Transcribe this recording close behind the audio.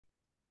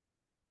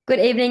Good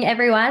evening,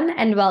 everyone,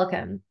 and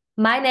welcome.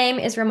 My name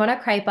is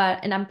Ramona Kraper,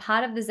 and I'm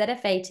part of the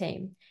ZFA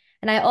team.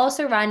 And I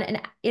also run an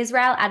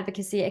Israel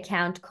advocacy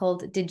account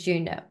called Did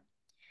You Know?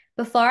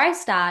 Before I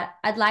start,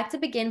 I'd like to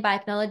begin by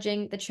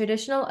acknowledging the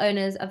traditional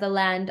owners of the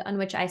land on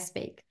which I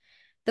speak,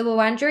 the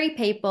Wurundjeri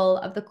people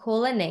of the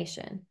Kulin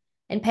Nation,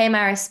 and pay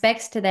my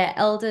respects to their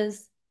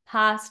elders,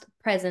 past,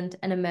 present,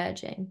 and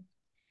emerging.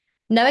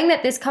 Knowing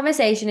that this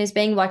conversation is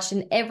being watched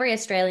in every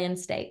Australian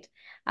state,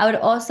 I would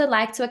also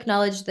like to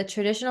acknowledge the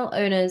traditional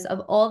owners of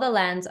all the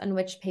lands on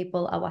which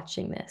people are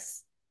watching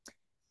this.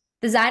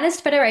 The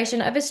Zionist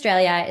Federation of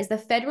Australia is the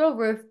federal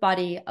roof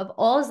body of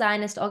all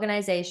Zionist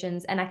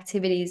organizations and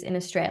activities in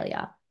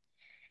Australia.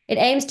 It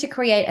aims to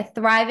create a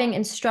thriving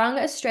and strong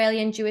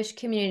Australian Jewish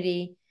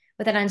community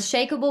with an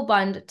unshakable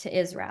bond to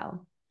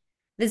Israel.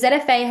 The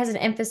ZFA has an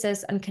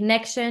emphasis on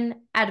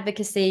connection,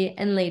 advocacy,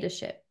 and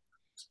leadership.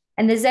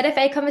 And the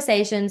ZFA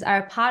Conversations are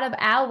a part of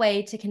our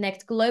way to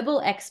connect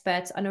global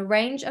experts on a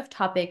range of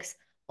topics,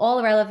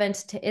 all relevant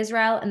to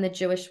Israel and the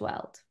Jewish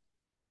world.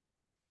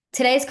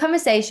 Today's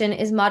conversation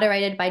is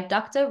moderated by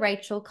Dr.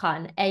 Rachael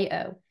Kohn,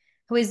 AO,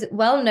 who is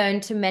well known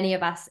to many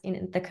of us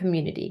in the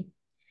community.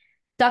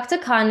 Dr.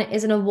 Kohn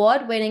is an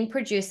award-winning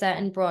producer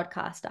and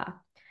broadcaster.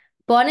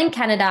 Born in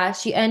Canada,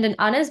 she earned an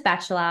honors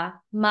bachelor,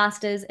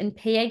 master's, and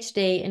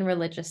PhD in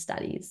religious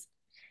studies.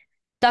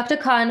 Dr.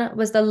 Kohn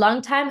was the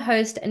longtime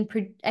host and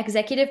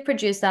executive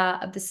producer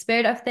of The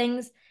Spirit of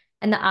Things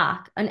and The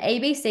Ark on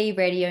ABC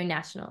Radio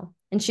National,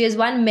 and she has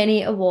won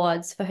many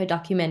awards for her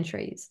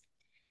documentaries.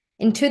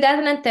 In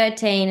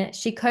 2013,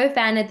 she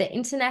co-founded the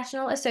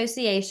International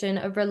Association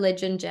of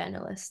Religion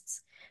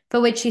Journalists, for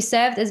which she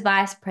served as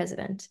vice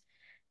president.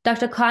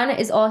 Dr. Kohn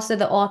is also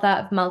the author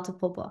of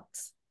multiple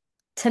books.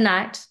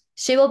 Tonight,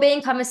 she will be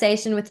in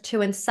conversation with two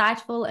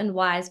insightful and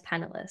wise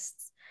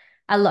panelists.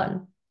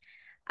 Alon.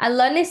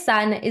 Alon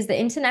Nissan is the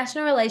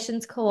International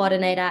Relations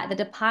Coordinator at the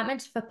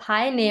Department for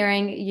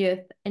Pioneering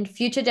Youth and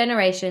Future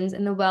Generations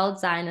in the World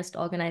Zionist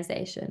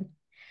Organization.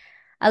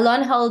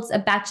 Alon holds a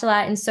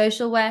Bachelor in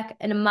Social Work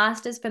and a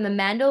Master's from the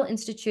Mandel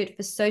Institute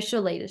for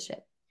Social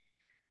Leadership.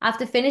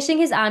 After finishing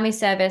his Army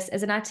service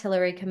as an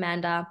artillery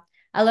commander,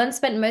 Alon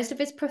spent most of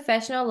his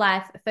professional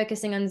life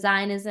focusing on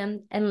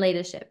Zionism and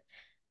leadership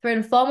through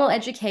informal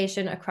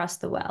education across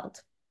the world.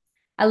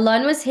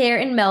 Alon was here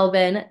in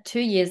Melbourne 2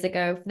 years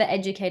ago for the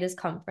Educators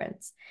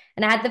Conference,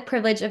 and I had the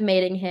privilege of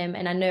meeting him,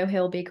 and I know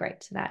he'll be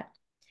great tonight.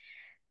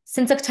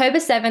 Since October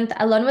 7th,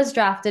 Alon was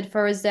drafted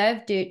for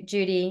reserve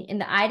duty in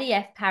the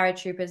IDF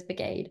Paratroopers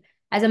Brigade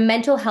as a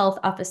mental health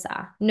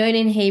officer, known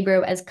in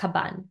Hebrew as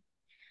Kaban.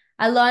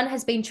 Alon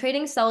has been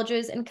treating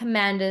soldiers and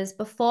commanders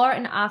before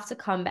and after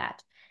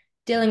combat,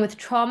 dealing with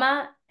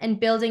trauma and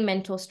building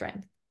mental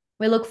strength.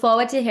 We look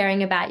forward to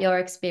hearing about your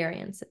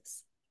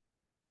experiences.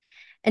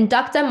 And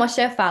Dr.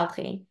 Moshe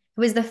Farchi,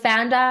 who is the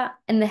founder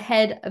and the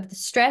head of the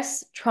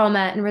Stress,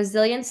 Trauma, and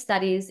Resilience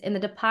Studies in the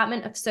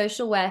Department of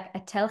Social Work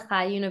at Tel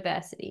Chai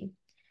University.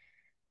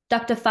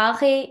 Dr.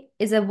 Farchi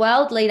is a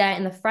world leader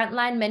in the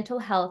frontline mental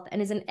health and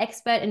is an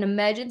expert in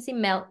emergency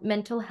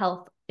mental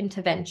health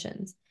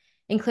interventions,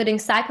 including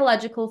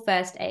psychological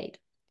first aid.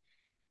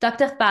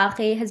 Dr.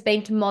 Farchi has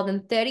been to more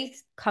than 30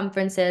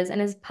 conferences and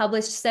has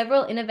published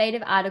several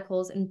innovative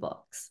articles and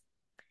books.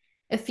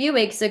 A few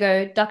weeks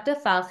ago, Dr.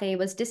 Farchi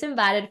was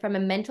disinvited from a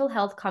mental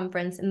health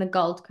conference in the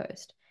Gold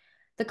Coast.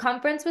 The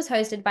conference was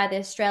hosted by the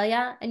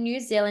Australia and New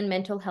Zealand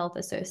Mental Health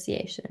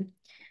Association.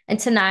 And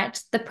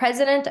tonight, the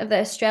president of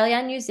the Australia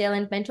and New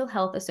Zealand Mental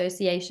Health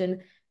Association,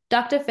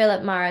 Dr.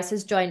 Philip Morris,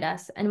 has joined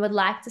us and would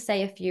like to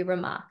say a few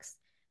remarks.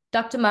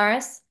 Dr.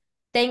 Morris,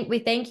 we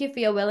thank you for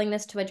your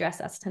willingness to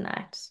address us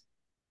tonight.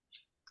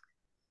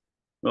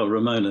 Well,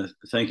 Ramona,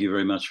 thank you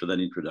very much for that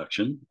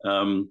introduction.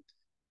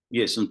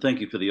 Yes, and thank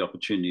you for the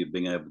opportunity of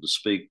being able to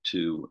speak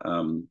to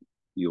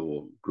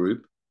your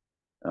group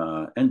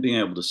and being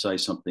able to say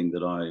something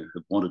that I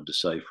have wanted to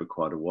say for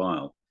quite a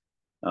while.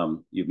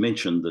 You've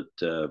mentioned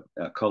that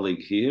our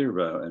colleague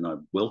here, and I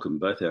welcome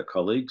both our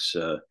colleagues,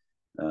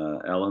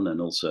 Alon and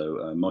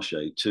also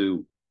Moshe,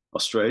 to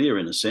Australia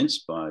in a sense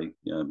by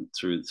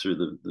through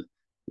the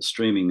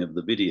streaming of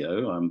the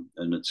video,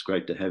 and it's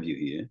great to have you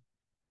here.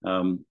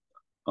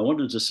 I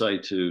wanted to say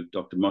to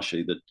Dr.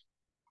 Moshe that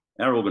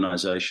our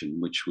organisation,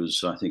 which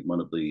was, I think, one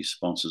of the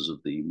sponsors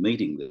of the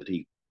meeting that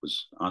he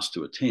was asked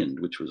to attend,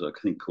 which was, I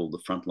think, called the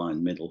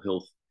Frontline Mental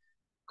Health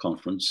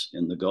Conference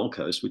in the Gold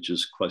Coast, which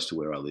is close to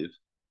where I live.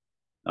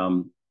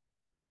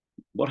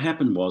 What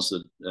happened was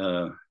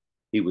that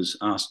he was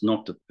asked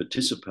not to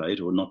participate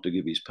or not to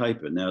give his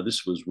paper. Now,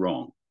 this was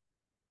wrong.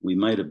 We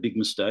made a big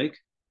mistake,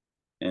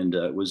 and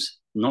it was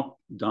not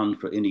done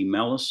for any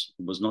malice.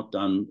 It was not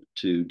done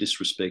to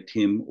disrespect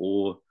him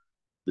or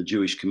the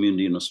Jewish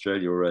community in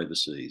Australia or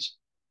overseas.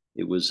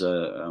 It was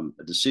a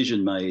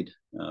decision made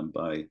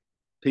by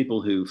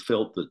people who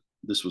felt that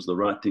this was the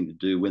right thing to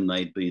do when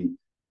they'd been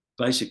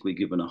basically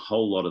given a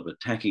whole lot of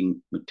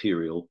attacking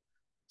material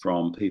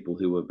from people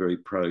who were very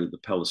pro the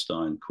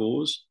Palestine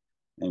cause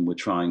and were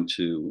trying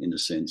to, in a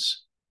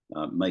sense,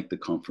 make the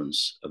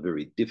conference a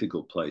very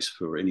difficult place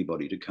for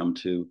anybody to come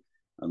to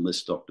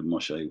unless Dr.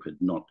 Moshe had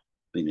not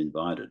been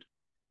invited.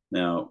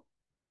 Now,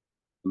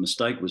 a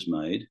mistake was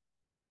made.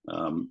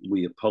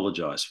 We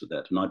apologize for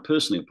that. And I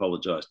personally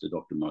apologize to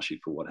Dr. Moshe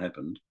for what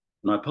happened.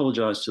 And I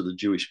apologize to the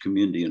Jewish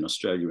community in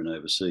Australia and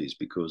overseas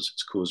because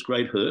it's caused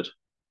great hurt.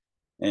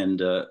 And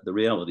the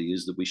reality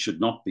is that we should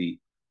not be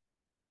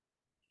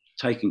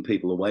taking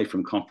people away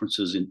from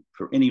conferences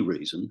for any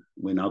reason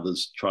when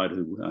others try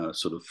to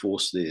sort of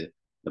force their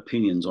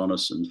opinions on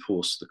us and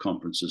force the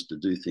conferences to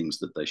do things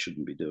that they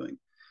shouldn't be doing.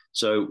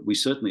 So we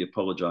certainly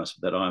apologize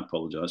for that. I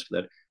apologize for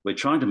that. We're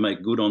trying to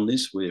make good on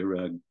this.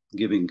 We're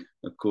giving,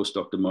 of course,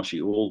 Dr.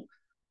 Moshe all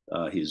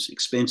his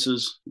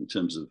expenses in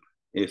terms of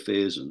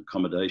airfares and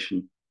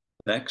accommodation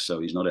back, so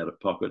he's not out of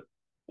pocket.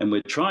 And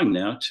we're trying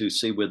now to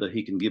see whether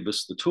he can give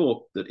us the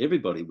talk that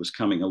everybody was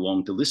coming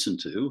along to listen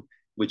to,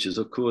 which is,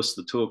 of course,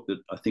 the talk that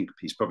I think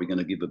he's probably going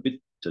to give a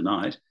bit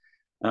tonight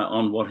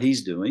on what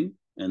he's doing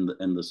and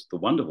the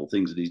wonderful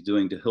things that he's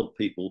doing to help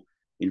people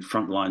in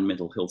frontline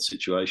mental health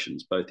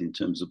situations, both in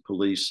terms of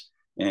police,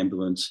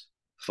 ambulance,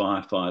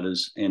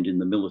 firefighters, and in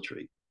the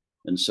military.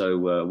 And so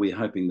we're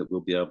hoping that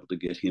we'll be able to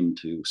get him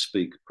to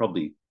speak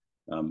probably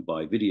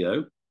by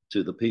video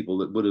to the people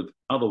that would have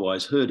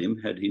otherwise heard him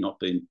had he not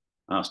been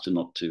asked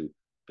not to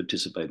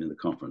participate in the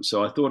conference.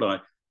 So I thought I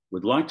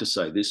would like to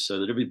say this so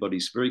that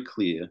everybody's very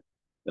clear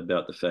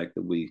about the fact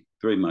that we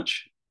very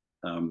much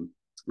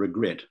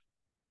regret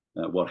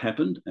what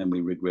happened, and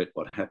we regret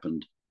what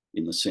happened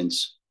in the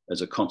sense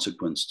as a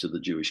consequence to the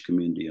Jewish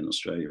community in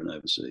Australia and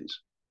overseas.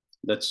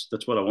 That's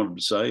what I wanted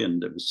to say,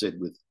 and it was said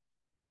with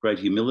great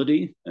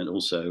humility and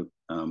also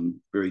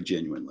very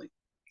genuinely.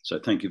 So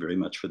thank you very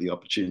much for the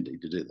opportunity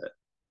to do that.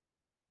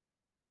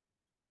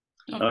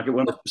 I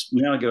want to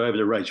now go over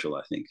to Rachel,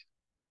 I think.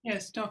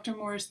 Yes, Dr.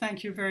 Morris,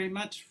 thank you very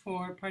much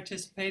for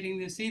participating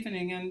this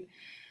evening, and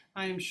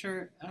I am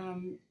sure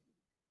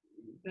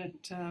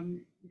that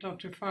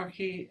Dr.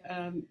 Farchi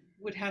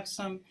would have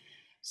some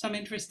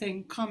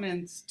interesting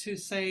comments to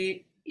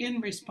say in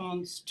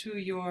response to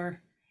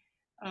your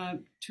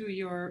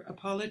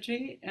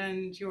apology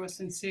and your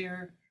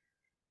sincere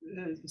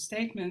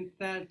statement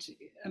that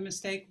a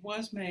mistake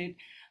was made.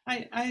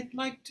 I'd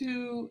like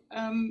to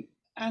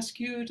ask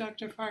you,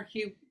 Dr.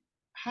 Farchi,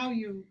 how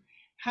you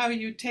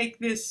take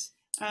this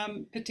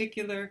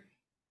particular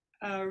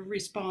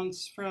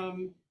response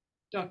from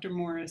Dr.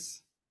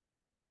 Morris.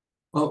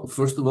 Well,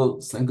 first of all,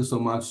 thank you so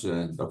much,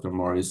 Dr.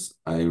 Morris.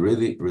 I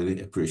really,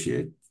 really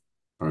appreciate.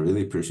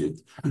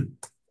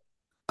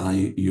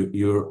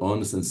 You're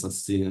honest and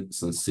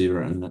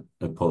sincere, and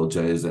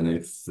apologize. And I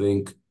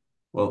think,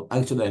 well,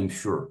 actually, I'm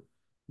sure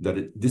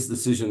that this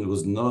decision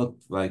was not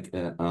like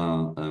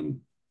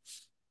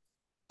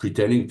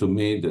pretending to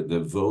me that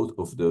the vote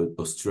of the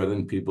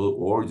Australian people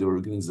or the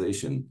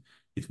organization.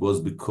 It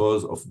was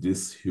because of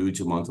this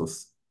huge amount of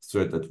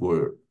threat that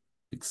were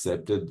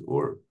accepted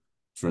or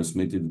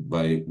transmitted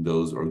by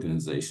those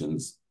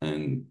organizations.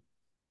 And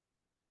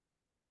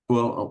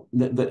well,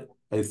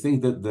 I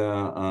think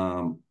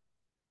that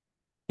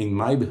in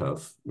my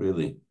behalf,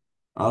 really,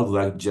 I would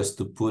like just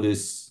to put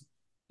this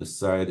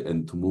aside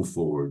and to move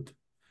forward.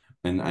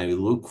 And I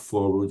look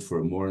forward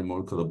for more and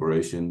more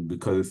collaboration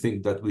because I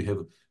think that we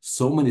have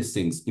so many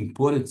things,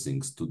 important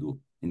things to do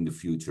in the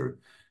future.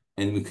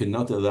 And we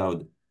cannot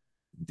allow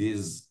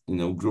this,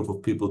 group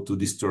of people to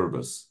disturb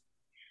us.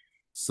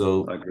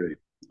 So I agree.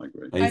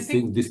 I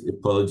think this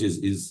apology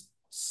is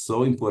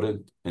so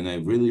important, and I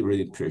really,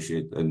 really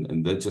appreciate it.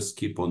 And let's just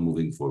keep on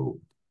moving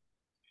forward.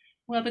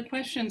 Well, the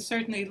question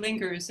certainly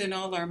lingers in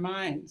all our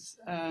minds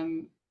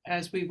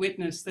as we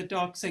witness the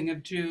doxing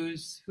of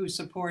Jews who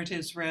support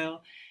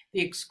Israel,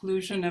 the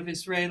exclusion of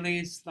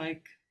Israelis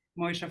like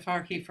Moshe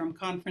Farchi from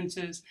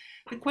conferences.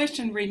 The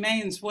question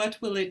remains, what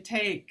will it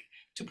take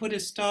to put a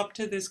stop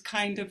to this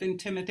kind of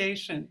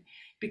intimidation?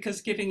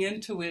 Because giving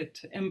into it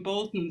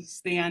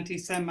emboldens the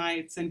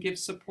anti-Semites and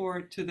gives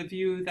support to the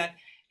view that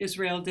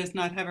Israel does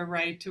not have a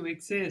right to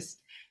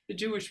exist. The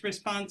Jewish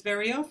response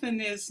very often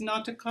is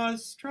not to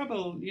cause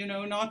trouble,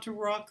 not to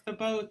rock the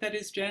boat that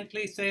is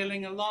gently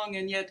sailing along.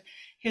 And yet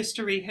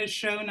history has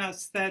shown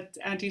us that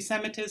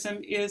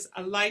anti-Semitism is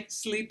a light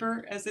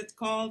sleeper, as it's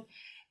called,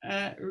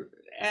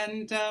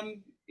 and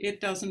it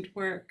doesn't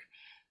work.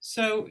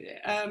 So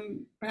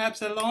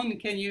perhaps, Alon,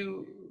 can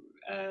you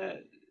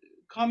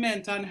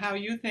comment on how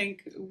you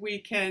think we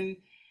can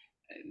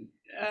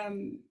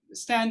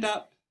stand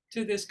up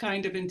to this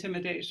kind of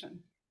intimidation?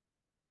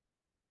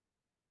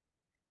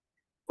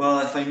 Well,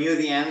 if I knew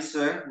the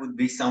answer would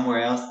be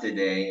somewhere else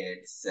today.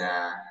 It's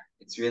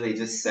really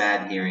just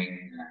sad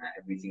hearing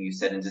everything you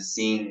said and just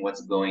seeing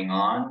what's going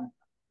on.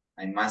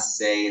 I must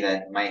say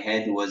that my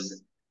head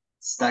was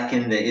stuck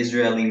in the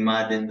Israeli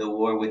mud in the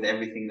war with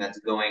everything that's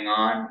going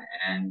on,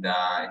 and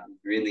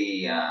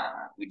really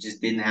we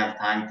just didn't have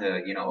time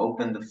to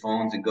open the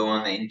phones and go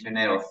on the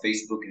internet or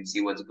Facebook and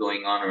see what's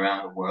going on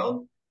around the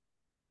world.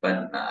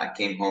 But I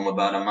came home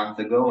about a month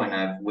ago, and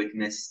I've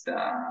witnessed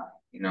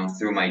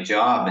through my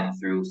job and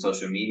through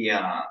social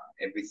media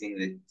everything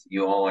that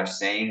you all are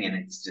saying, and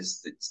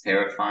it's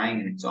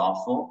terrifying and it's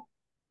awful.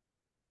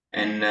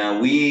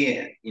 And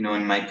we,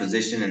 in my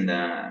position in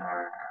the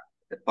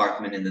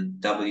department in the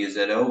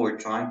WZO, we're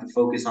trying to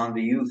focus on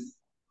the youth,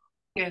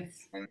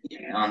 Yes. and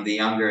on the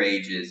younger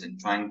ages, and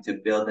trying to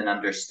build an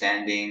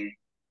understanding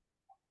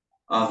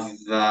of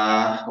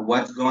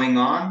what's going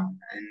on.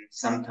 And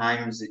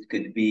sometimes it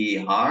could be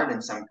hard,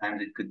 and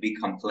sometimes it could be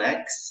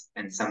complex,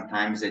 and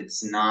sometimes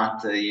it's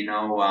not,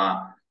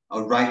 a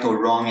right or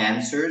wrong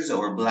answers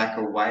or black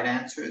or white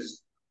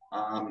answers.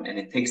 And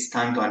it takes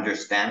time to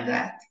understand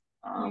that.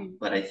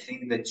 But I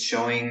think that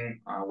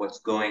showing what's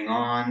going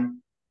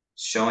on,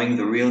 showing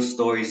the real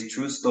stories,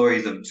 true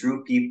stories of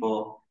true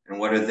people, and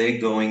what are they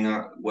going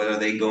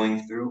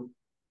through,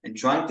 and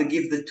trying to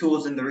give the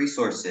tools and the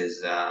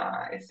resources,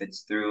 if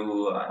it's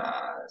through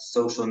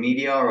social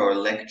media or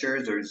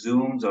lectures or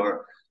Zooms,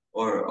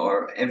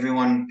 or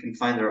everyone can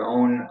find their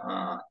own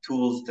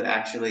tools to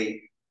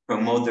actually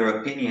promote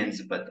their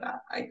opinions. But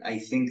I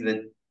think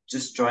that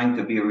just trying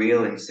to be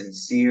real and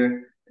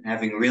sincere and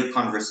having real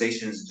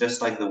conversations,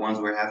 just like the ones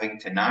we're having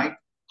tonight,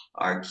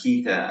 are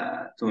key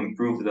to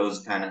improve those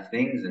kind of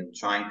things and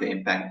trying to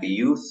impact the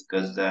youth,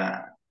 because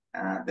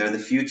they're the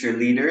future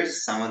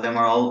leaders. Some of them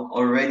are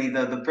already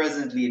the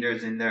present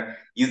leaders in their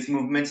youth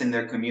movements in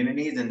their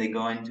communities, and they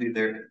go into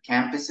their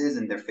campuses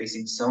and they're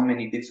facing so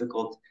many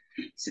difficult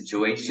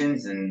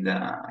situations. And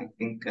I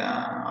think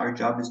our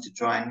job is to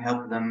try and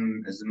help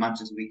them as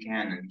much as we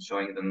can, and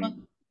showing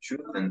them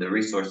truth and the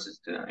resources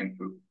to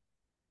improve.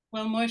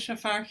 Well, Moshe,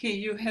 Farchi,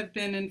 you have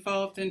been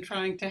involved in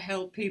trying to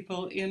help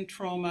people in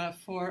trauma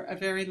for a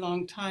very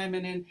long time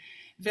and in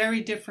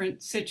very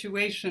different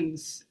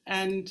situations.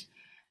 And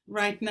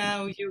right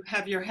now you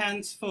have your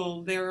hands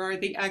full. There are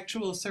the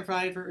actual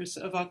survivors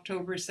of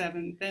October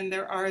 7th, and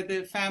there are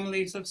the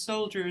families of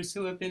soldiers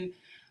who have been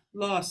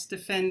lost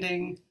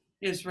defending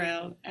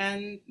Israel.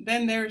 And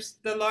then there's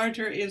the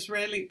larger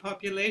Israeli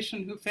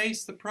population who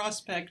face the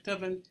prospect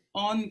of an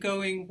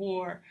ongoing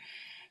war.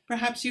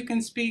 Perhaps you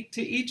can speak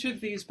to each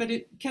of these, but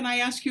can I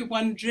ask you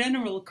one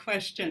general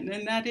question?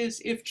 And that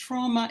is, if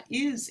trauma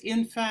is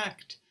in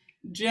fact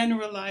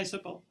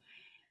generalizable,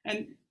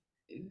 and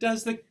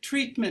does the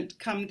treatment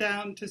come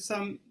down to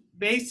some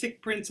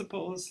basic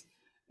principles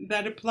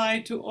that apply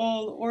to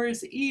all, or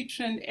is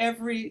each and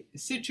every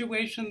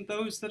situation,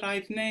 those that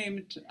I've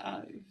named,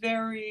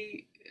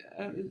 very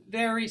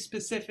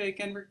specific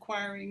and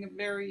requiring a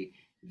very,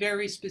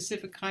 very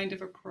specific kind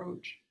of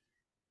approach?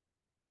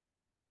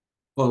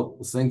 Well,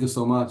 thank you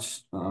so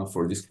much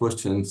for this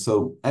question.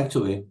 So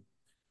actually,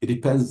 it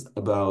depends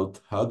about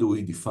how do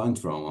we define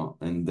trauma,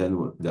 and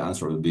then the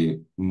answer will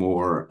be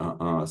more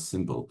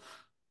simple.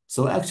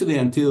 So actually,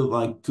 until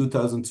like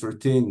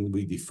 2013,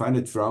 we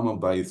defined trauma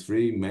by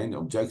three main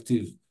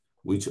objectives,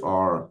 which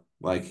are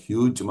like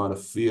huge amount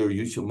of fear,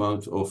 huge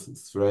amount of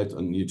threat,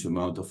 and huge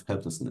amount of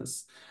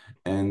helplessness.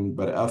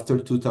 But after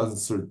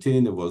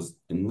 2013, there was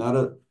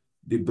another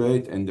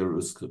debate, and there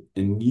was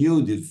a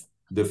new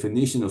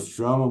definition of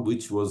trauma,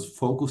 which was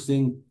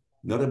focusing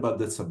not about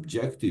the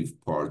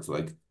subjective parts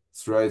like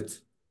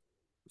threat,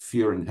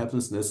 fear, and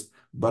helplessness,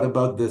 but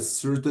about the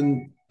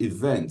certain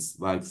events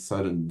like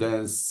sudden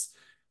deaths,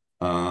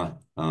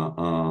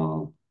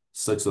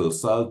 sexual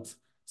assault.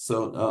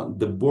 So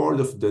the board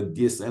of the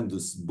DSM,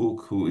 this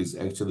book, who is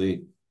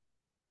actually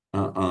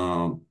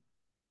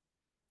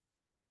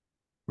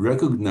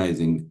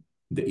recognizing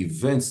the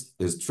events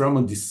as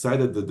trauma,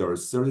 decided that there are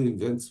certain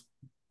events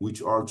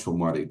which are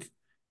traumatic.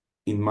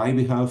 In my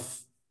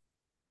behalf,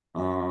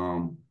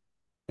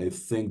 I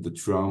think the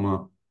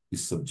trauma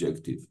is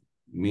subjective,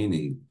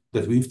 meaning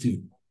that we have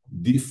to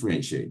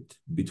differentiate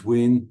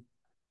between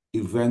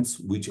events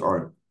which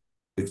are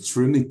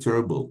extremely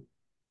terrible,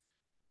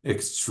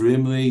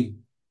 extremely,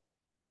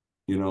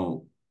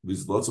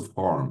 with lots of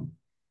harm,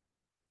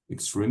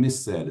 extremely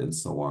sad, and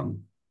so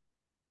on,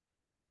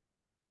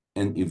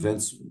 and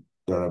events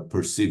that are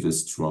perceived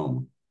as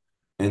trauma.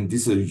 And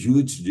these are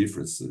huge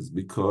differences,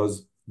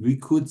 because we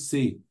could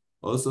see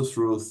also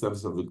through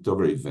 7th of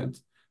October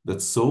event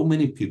that so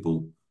many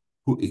people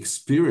who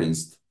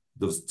experienced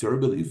those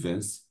terrible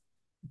events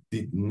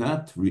did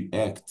not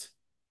react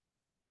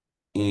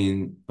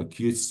in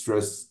acute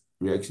stress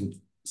reaction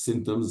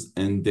symptoms,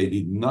 and they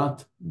did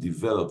not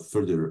develop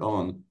further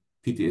on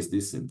PTSD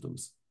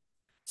symptoms.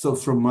 So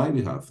from my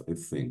behalf, I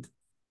think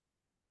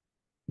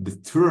the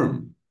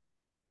term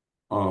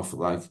of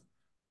like,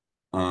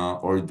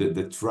 or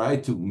the try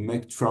to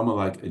make trauma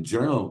like a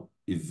general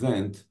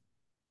event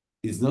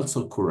is not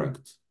so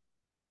correct.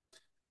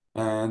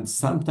 And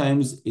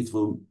sometimes it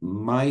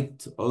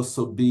might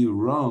also be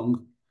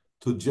wrong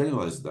to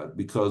generalize that,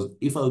 because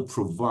if I'll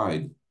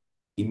provide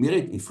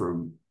immediate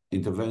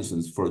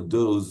interventions for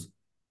those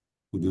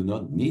who do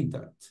not need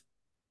that,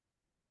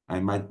 I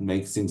might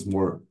make things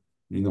more,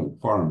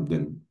 harm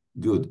than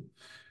good.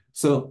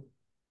 So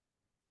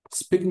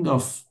speaking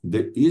of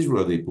the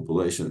Israeli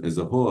population as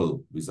a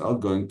whole, without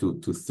going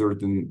to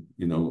certain,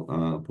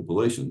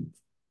 population,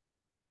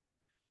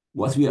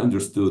 what we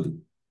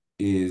understood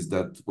is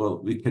that, well,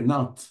 we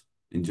cannot,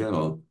 in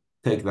general,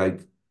 take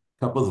like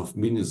couple of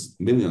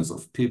millions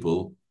of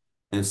people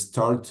and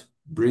start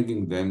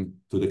bringing them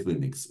to the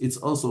clinics. It's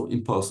also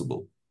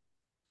impossible.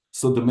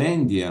 So the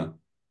main idea,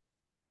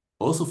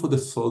 also for the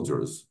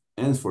soldiers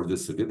and for the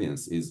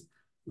civilians, is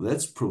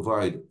let's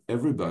provide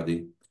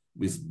everybody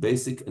with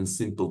basic and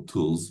simple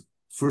tools,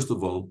 first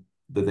of all,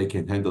 that they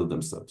can handle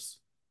themselves.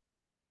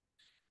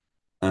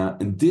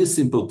 And these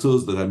simple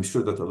tools that I'm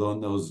sure that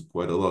Alon knows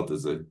quite a lot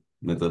as a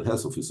mental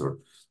health officer,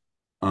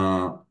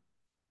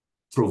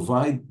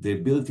 provide the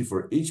ability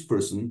for each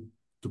person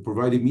to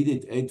provide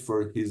immediate aid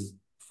for his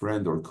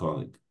friend or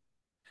colleague.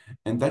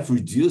 And that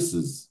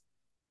reduces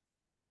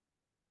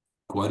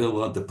quite a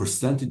lot the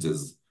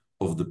percentages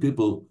of the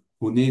people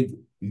who need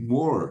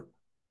more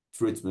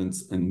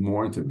treatments and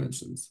more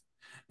interventions.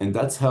 And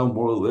that's how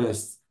more or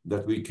less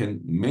that we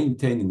can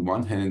maintain in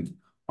one hand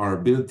our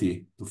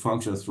ability to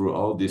function through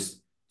all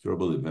this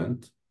terrible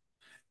event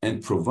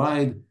and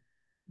provide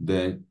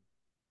the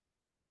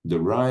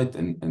right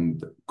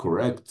and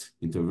correct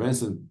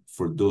intervention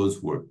for those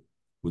who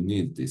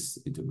need these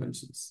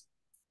interventions.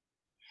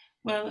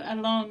 Well,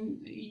 Alon,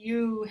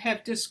 you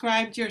have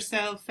described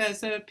yourself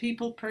as a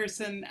people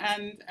person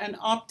and an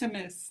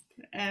optimist,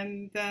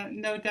 and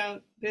no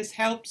doubt this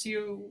helps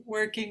you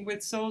working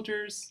with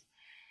soldiers,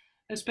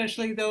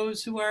 especially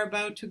those who are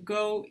about to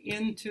go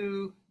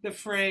into the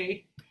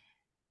fray,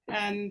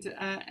 and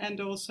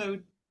also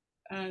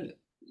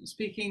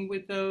speaking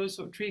with those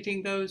or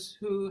treating those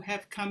who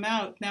have come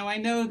out. Now, I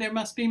know there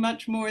must be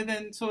much more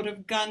than sort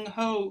of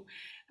gung-ho,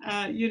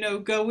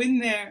 go in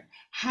there.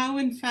 How,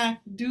 in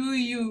fact, do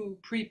you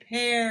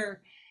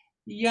prepare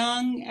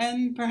young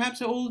and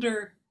perhaps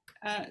older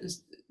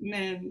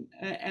men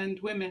and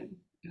women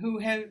who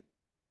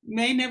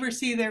may never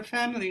see their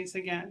families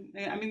again?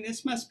 I mean,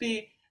 this must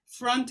be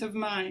front of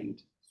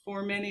mind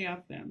for many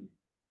of them.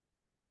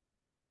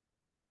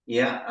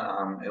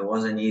 Yeah, it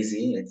wasn't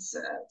easy. It's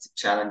a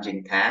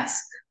challenging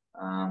task.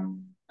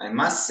 I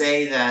must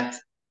say that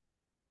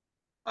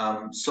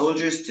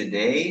soldiers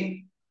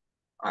today,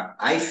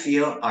 I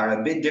feel, are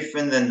a bit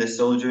different than the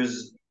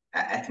soldiers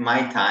at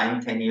my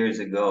time, 10 years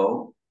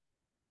ago.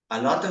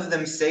 A lot of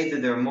them say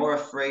that they're more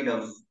afraid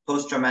of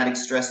post-traumatic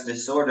stress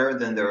disorder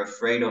than they're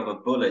afraid of a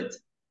bullet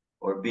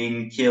or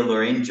being killed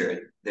or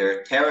injured.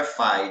 They're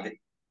terrified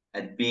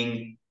at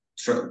being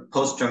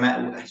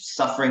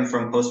suffering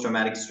from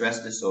post-traumatic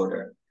stress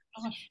disorder.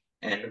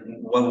 And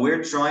what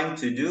we're trying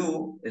to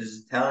do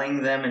is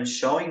telling them and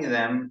showing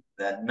them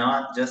that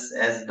not just,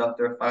 as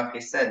Dr.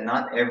 Farchi said,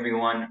 not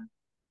everyone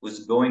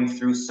who's going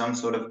through some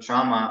sort of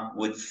trauma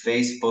would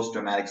face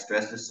post-traumatic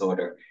stress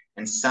disorder.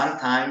 And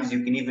sometimes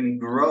you can even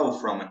grow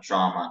from a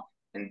trauma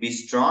and be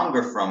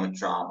stronger from a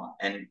trauma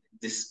and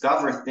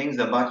discover things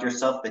about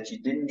yourself that you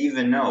didn't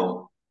even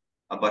know,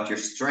 about your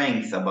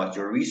strength, about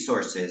your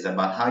resources,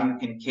 about how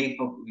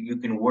you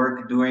can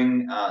work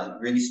during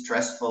really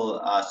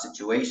stressful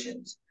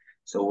situations.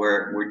 So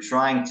we're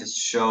trying to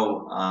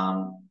show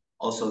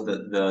also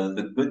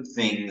the good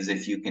things,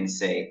 if you can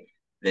say,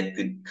 that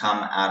could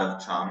come out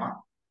of trauma.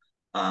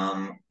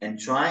 And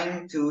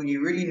trying to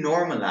really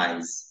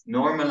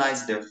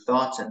normalize their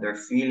thoughts and their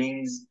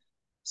feelings,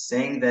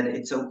 saying that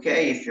it's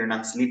okay if you're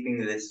not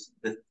sleeping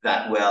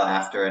that well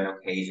after an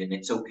occasion.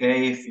 It's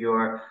okay if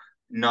you're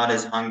not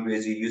as hungry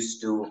as you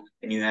used to,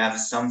 and you have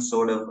some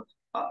sort of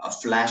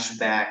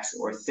flashbacks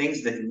or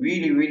things that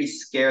really, really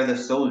scare the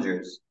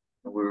soldiers.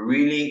 We're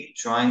really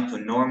trying to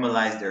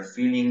normalize their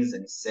feelings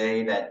and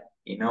say that,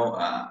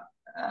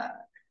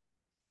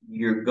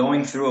 you're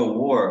going through a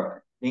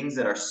war, things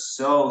that are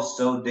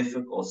so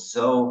difficult,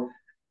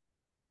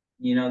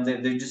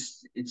 they're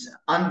just, it's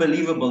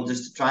unbelievable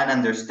just to try and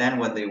understand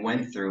what they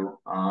went through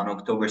on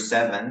October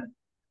 7th.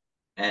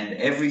 And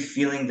every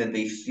feeling that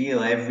they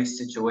feel, every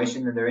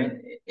situation that they're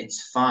in,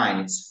 it's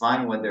fine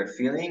what they're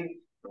feeling.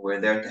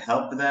 We're there to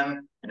help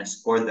them and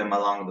escort them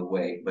along the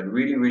way, but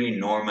really, really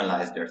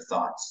normalize their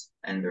thoughts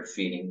and their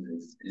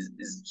feelings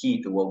is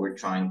key to what we're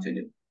trying to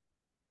do.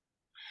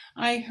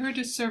 I heard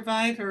a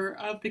survivor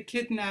of the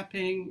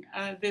kidnapping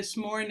this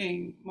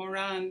morning,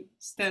 Moran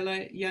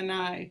Stella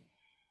Yanai.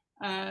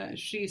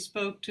 She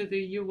spoke to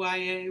the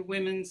UYA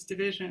Women's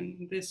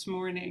Division this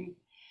morning,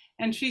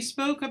 and she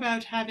spoke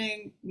about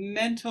having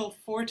mental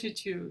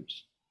fortitude,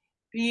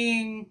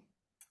 being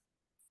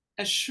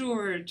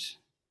assured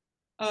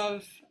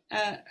of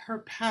her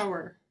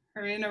power,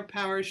 her inner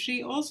power.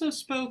 She also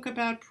spoke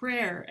about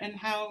prayer and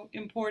how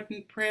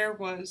important prayer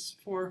was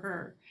for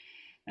her,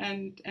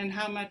 and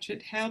how much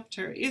it helped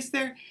her. Is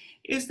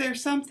there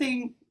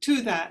something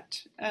to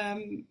that?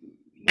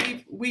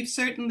 We've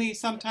certainly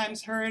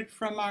sometimes heard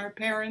from our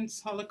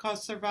parents,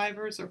 Holocaust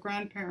survivors or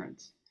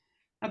grandparents,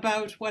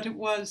 about what it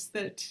was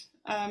that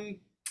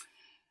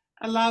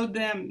allowed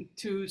them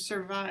to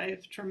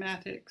survive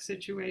traumatic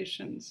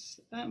situations.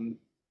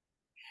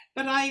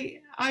 But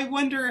I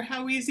wonder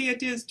how easy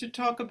it is to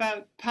talk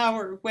about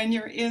power when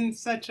you're in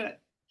such a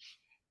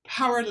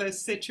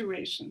powerless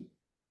situation.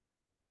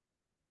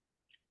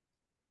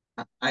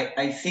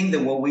 I think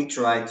that what we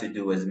try to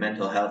do as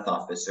mental health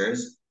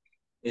officers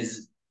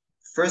is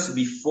first,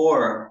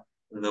 before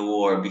the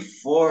war,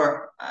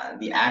 before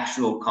the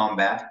actual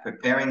combat,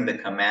 preparing the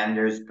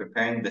commanders,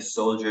 preparing the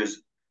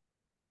soldiers,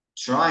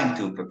 trying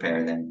to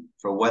prepare them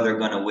for what they're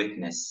going to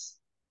witness,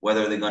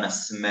 whether they're going to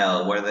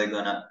smell, whether they're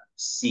going to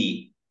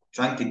see,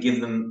 trying to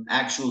give them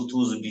actual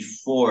tools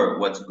before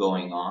what's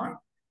going on,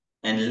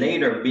 and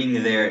later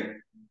being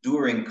there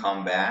during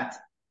combat.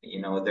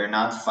 They're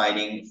not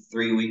fighting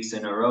 3 weeks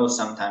in a row.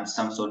 Sometimes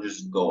some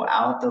soldiers go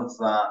out of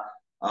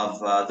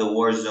the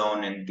war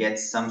zone and get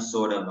some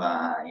sort of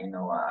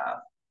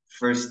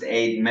first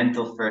aid,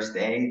 mental first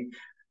aid,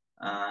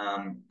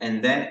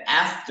 and then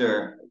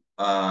after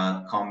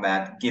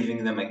combat,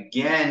 giving them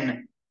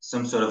again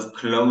some sort of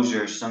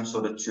closure, some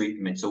sort of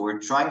treatment. So we're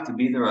trying to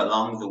be there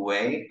along the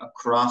way,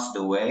 across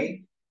the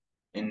way,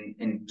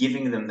 and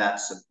giving them that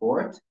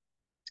support.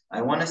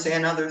 I want to say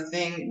another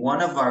thing.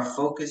 One of our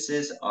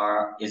focuses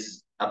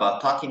is about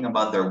talking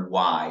about their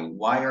why.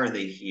 Why are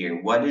they here?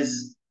 What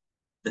is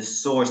the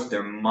source,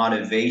 their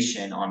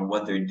motivation on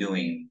what they're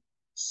doing?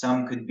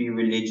 Some could be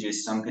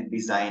religious, some could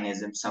be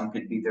Zionism, some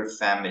could be their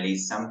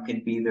families, some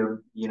could be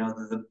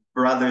the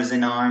brothers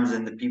in arms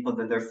and the people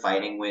that they're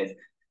fighting with.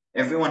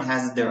 Everyone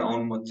has their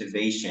own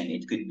motivation.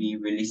 It could be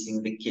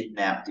releasing the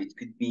kidnapped. It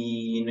could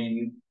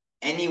be,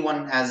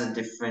 anyone has a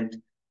different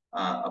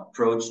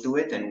approach to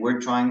it. And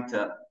we're trying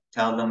to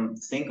tell them,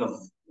 think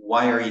of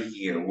why are you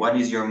here? What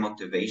is your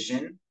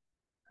motivation?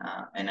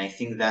 And I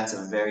think that's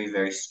a very,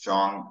 very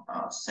strong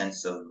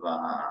sense of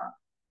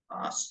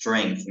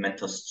strength,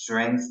 mental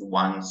strength,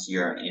 once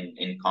you're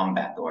in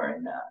combat or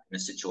in a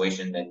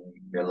situation that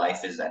your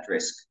life is at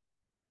risk.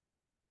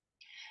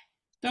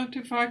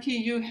 Dr. Farchi,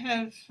 you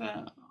have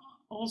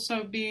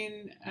also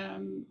been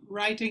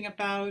writing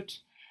about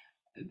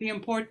the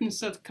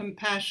importance of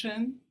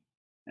compassion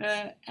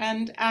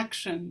and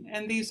action,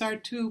 and these are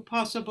two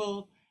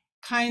possible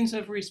kinds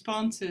of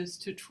responses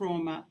to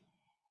trauma.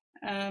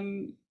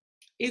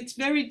 It's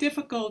very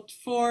difficult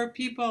for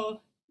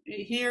people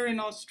here in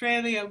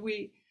Australia.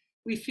 We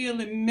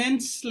feel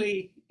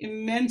immensely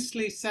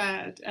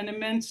sad and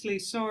immensely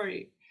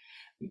sorry,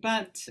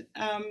 but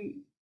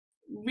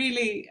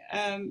really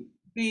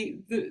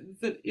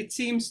it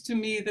seems to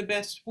me the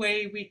best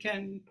way we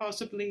can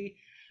possibly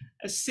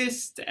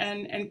assist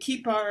and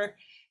keep our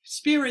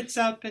spirits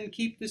up and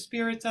keep the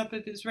spirits up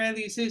of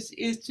Israelis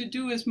is to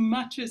do as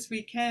much as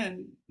we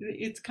can.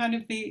 It's kind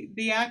of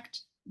the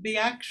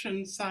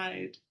action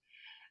side.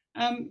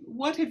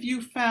 What have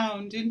you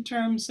found in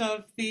terms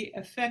of the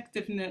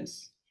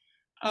effectiveness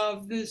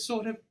of the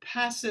sort of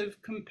passive,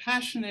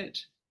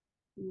 compassionate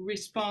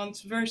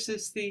response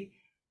versus the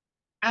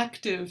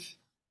active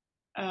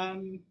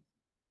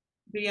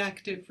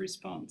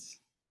response?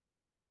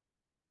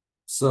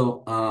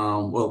 So,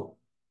 well,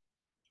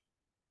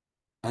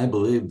 I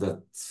believe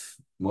that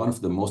one of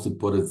the most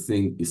important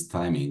thing is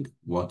timing,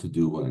 what to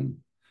do when.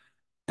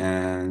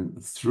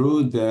 And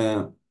through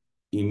the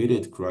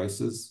immediate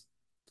crisis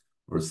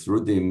or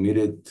through the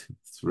immediate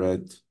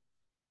threat,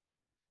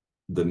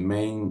 the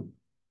main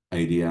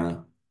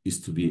idea is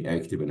to be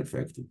active and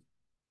effective.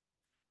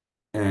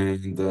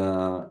 And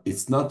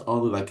it's not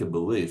only like a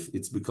belief,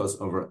 it's because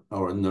of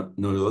our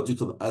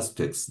neurological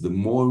aspects. The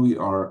more we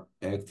are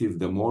active,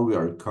 the more we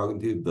are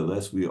cognitive, the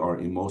less we are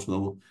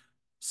emotional.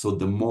 So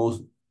the more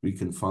we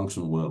can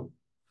function well.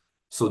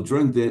 So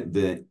during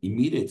the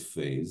immediate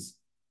phase,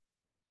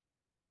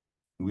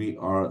 we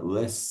are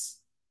less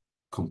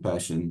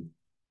compassionate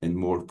and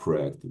more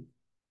proactive.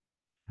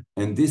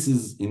 And this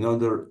is in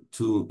order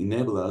to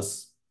enable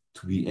us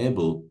to be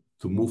able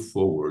to move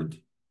forward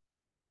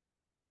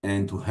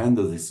and to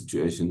handle the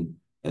situation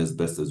as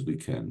best as we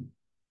can.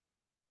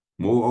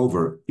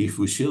 Moreover, if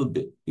we shall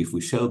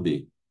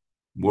be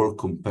more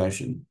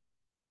compassionate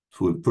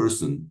to a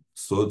person,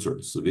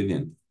 soldier,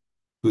 civilian,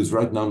 who is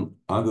right now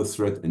under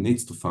threat and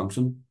needs to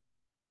function,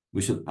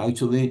 we should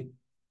actually,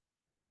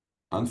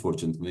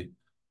 unfortunately,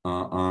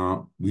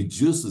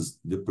 reduces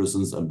the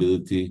person's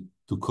ability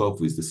to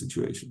cope with the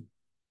situation.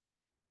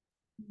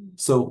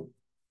 So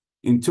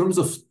in terms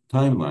of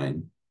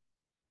timeline,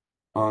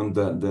 on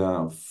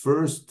the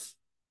first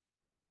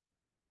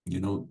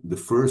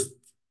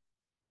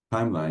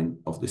timeline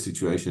of the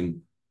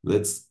situation,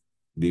 let's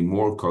be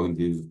more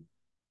cognitive,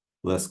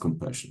 less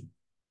compassion.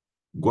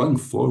 Going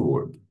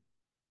forward,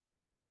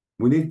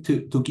 we need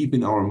to keep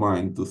in our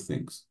mind two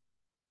things.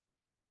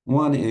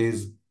 One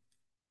is,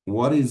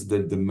 what is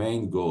the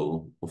main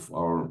goal of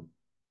our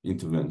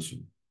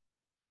intervention?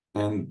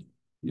 And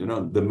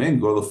the main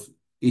goal of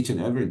each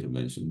and every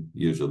intervention,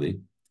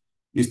 usually,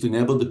 is to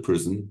enable the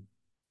person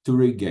to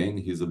regain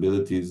his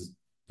abilities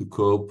to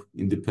cope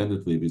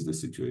independently with the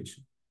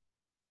situation.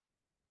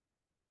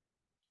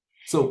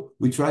 So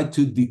we try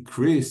to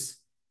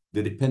decrease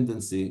the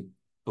dependency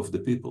of the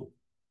people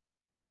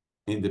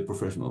in the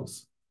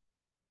professionals.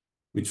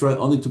 We try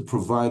only to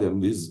provide them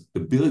with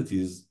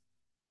abilities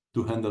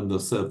to handle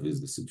themselves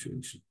with the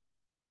situation.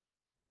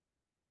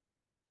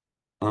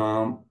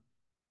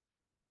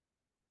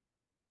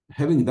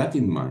 Having that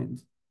in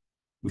mind,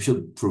 we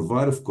should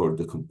provide, of course,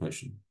 the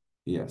compassion,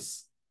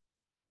 yes.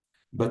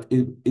 But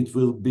it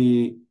will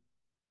be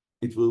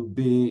it will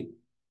be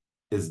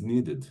as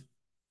needed,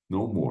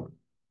 no more.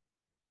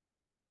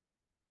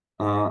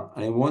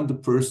 I want the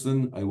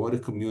person, I want a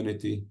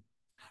community.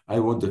 I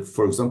want,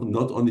 for example,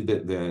 not only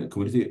the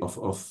community of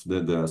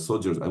the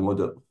soldiers, I want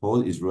the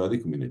whole Israeli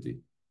community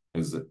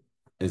as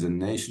a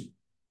nation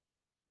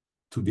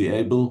to be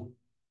able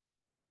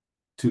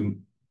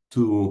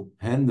to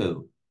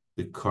handle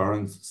the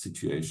current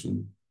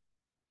situation,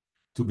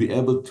 to be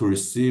able to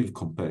receive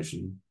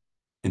compassion,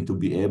 and to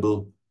be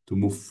able to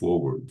move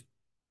forward.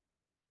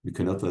 We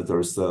cannot let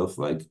ourselves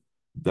like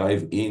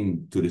dive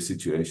into the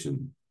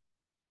situation.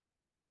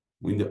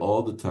 We need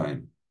all the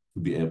time to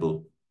be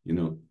able,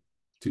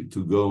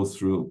 to go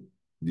through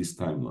this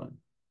timeline.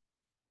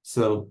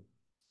 So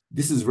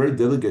this is very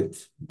delicate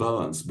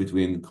balance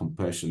between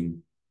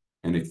compassion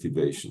and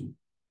activation.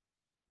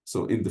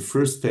 So in the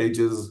first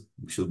stages,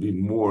 we shall be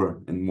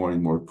more and more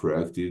and more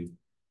proactive.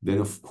 Then,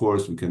 of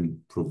course, we can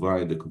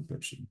provide the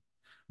compassion.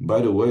 By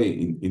the way,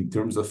 in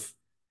terms of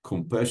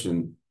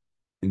compassion,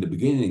 in the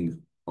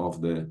beginning of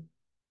the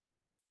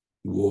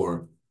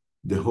war,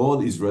 the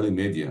whole Israeli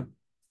media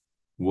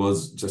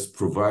was just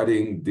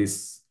providing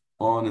this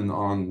on and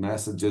on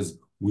messages,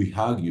 we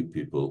hug you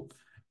people.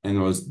 And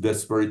I was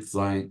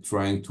desperately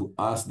trying to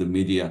ask the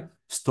media,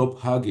 stop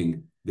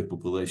hugging the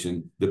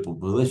population. The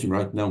population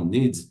right now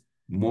needs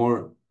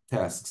more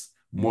tasks,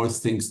 more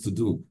things to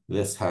do,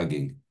 less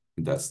hugging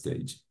at that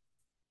stage.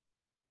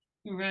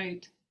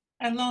 Right.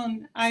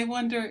 Alon, I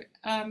wonder,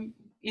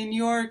 in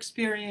your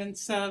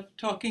experience of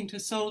talking to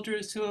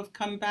soldiers who have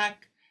come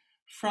back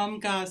from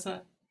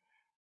Gaza,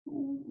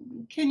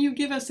 can you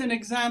give us an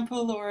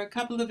example or a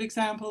couple of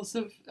examples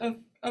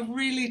of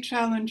really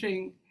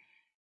challenging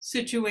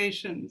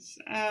situations?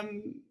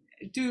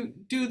 Do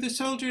the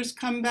soldiers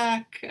come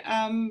back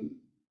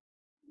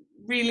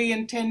really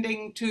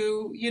intending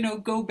to,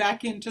 go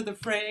back into the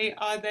fray?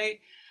 Are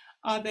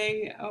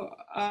they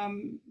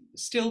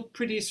still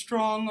pretty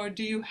strong, or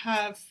do you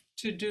have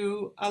to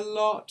do a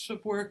lot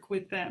of work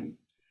with them?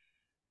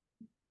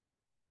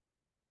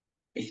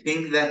 I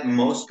think that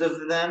most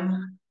of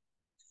them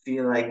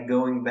feel like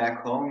going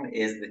back home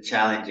is the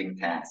challenging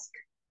task.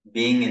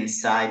 Being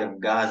inside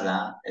of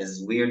Gaza,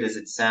 as weird as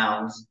it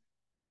sounds,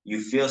 you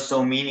feel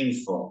so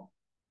meaningful.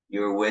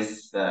 You're with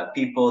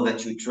people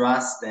that you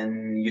trust,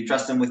 and you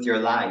trust them with your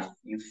life.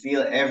 You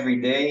feel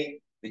every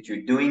day that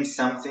you're doing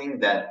something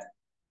that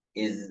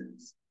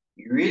is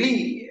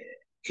really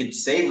could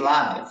save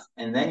lives.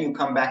 And then you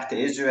come back to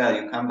Israel,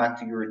 you come back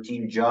to your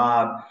routine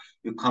job,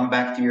 you come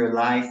back to your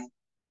life,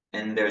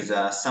 and there's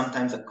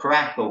sometimes a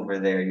crack over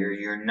there.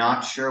 You're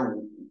not sure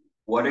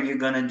what are you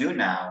gonna do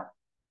now.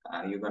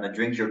 You're gonna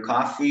drink your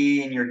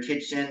coffee in your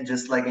kitchen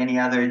just like any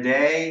other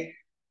day.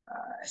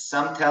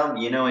 Some tell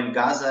me, in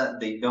Gaza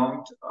they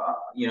don't,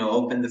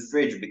 open the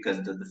fridge because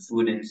the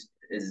food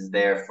is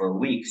there for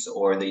weeks,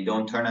 or they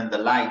don't turn on the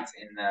light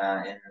in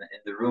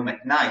the room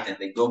at night, and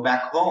they go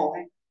back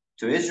home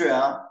to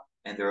Israel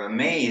and they're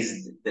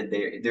amazed that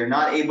they're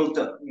not able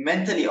to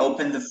mentally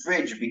open the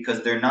fridge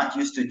because they're not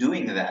used to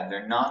doing that.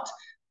 They're not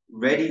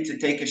ready to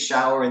take a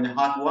shower in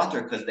hot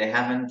water because they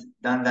haven't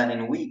done that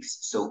in weeks.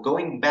 So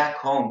going back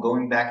home,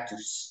 going back to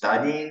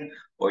studying,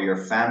 or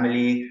your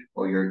family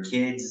or your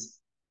kids,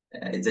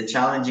 it's a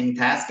challenging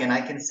task. And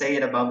I can say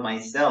it about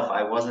myself.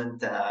 I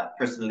wasn't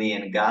personally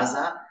in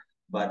Gaza,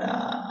 but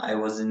I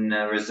was in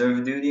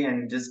reserve duty,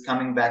 and just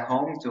coming back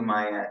home to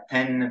my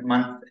 10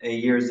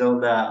 years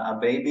old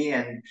baby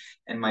and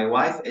my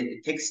wife.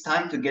 It takes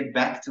time to get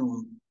back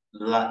to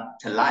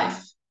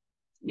life.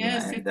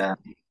 Yes, And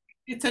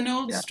it's an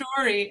old yeah.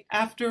 story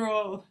after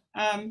all.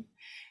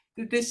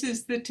 This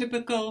is the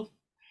typical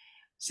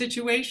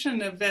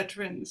situation of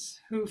veterans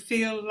who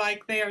feel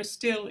like they are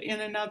still in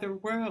another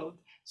world.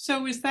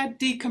 So is that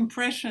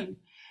decompression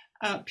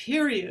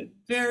period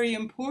very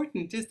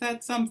important? Is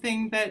that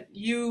something that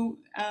you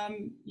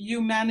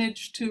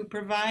manage to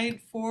provide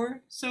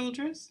for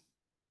soldiers?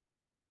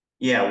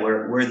 Yeah,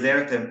 we're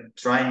there to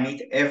try and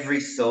meet every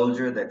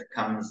soldier that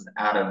comes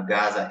out of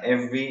Gaza.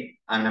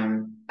 And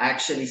I'm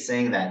actually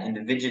saying that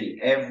individually,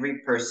 every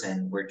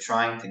person, we're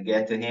trying to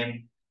get to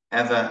him,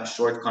 have a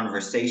short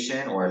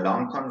conversation or a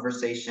long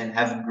conversation,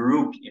 have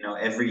group,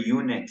 every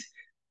unit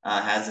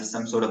has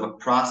some sort of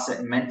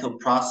a mental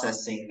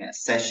processing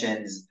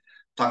sessions,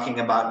 talking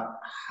about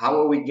how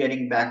are we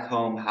getting back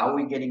home, how are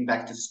we getting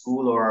back to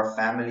school or our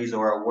families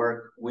or our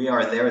work. We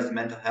are there as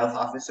mental health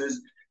officers,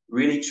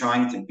 really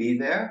trying to be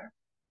there.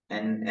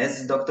 And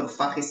as Dr.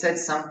 Farchi said,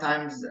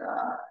 sometimes,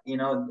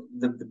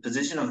 the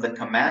position of the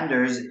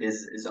commanders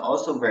is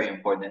also very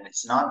important.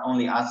 It's not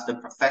only us, the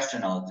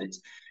professionals.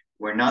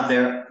 We're not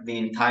there the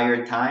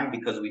entire time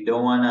because we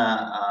don't want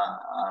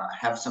to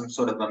have some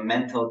sort of a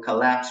mental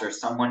collapse, or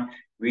someone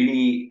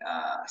really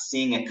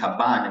seeing a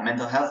kaban. A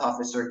mental health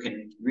officer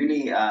can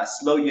really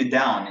slow you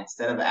down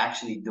instead of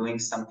actually doing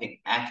something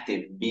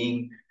active,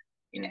 being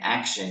in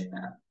action.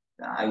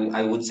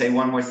 I would say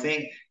one more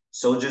thing.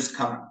 Soldiers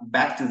come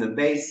back to the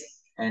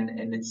base,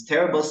 and it's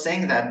terrible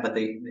saying that, but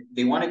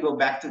they want to go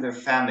back to their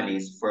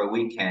families for a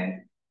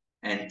weekend.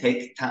 and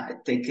take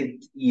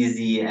it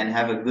easy and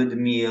have a good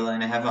meal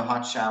and have a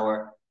hot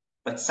shower.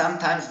 But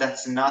sometimes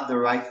that's not the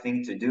right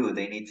thing to do.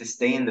 They need to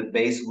stay in the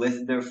base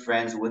with their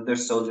friends, with their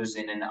soldiers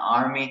in an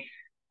army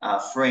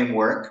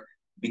framework,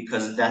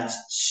 because that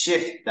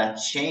shift, that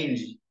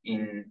change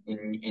in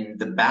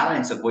the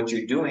balance of what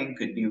you're doing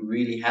could be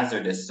really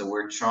hazardous. So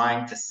we're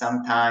trying to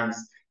sometimes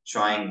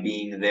trying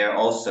being there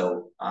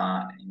also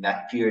in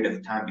that period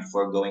of time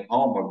before going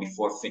home or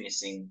before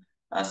finishing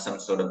some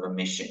sort of a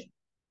mission.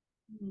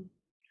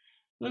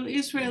 Well,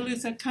 Israel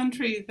is a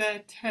country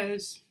that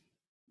has,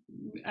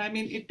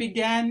 it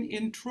began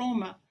in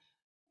trauma,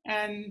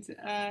 and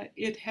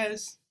it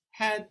has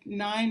had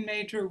 9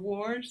 major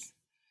wars,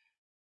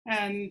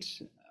 and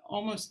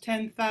almost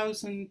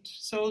 10,000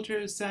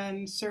 soldiers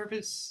and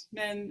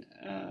servicemen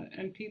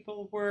and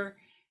people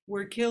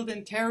were killed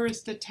in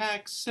terrorist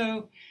attacks.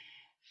 So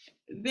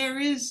there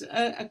is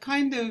a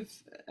kind of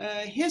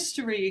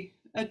history,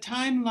 a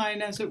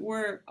timeline, as it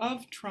were,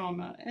 of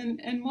trauma.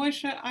 And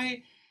Moshe,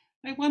 I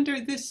wonder,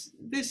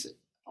 this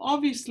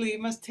obviously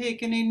must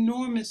take an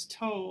enormous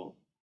toll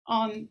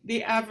on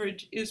the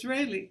average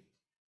Israeli.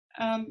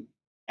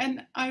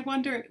 And I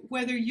wonder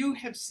whether you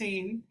have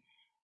seen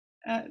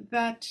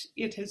that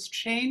it has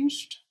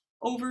changed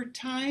over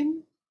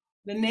time,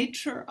 the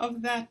nature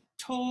of that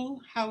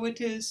toll, how it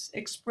is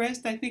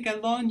expressed. I think,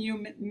 Alon,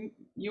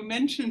 you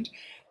mentioned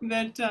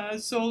that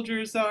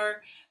soldiers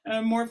are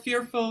more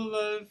fearful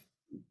of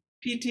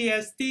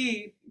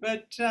PTSD,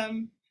 but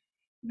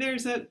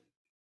there's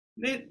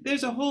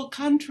a whole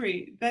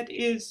country that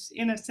is,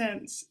 in a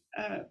sense,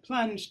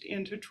 plunged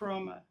into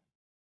trauma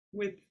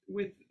with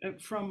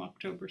from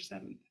October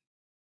 7th.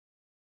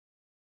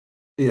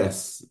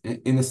 Yes,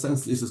 in a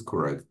sense, this is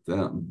correct.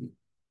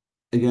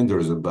 Again,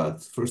 there's a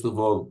but. First of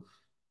all,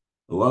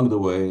 along the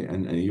way,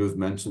 and you've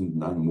mentioned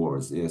 9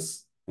 wars,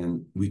 yes,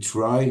 and we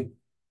try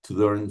to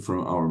learn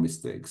from our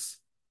mistakes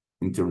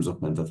in terms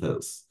of mental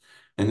health.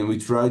 And then we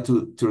try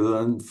to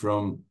learn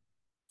from,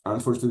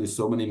 unfortunately,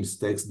 so many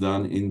mistakes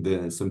done in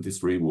the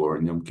 73 war,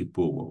 in Yom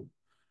Kippur War.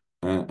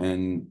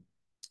 And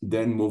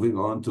then moving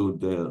on to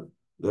the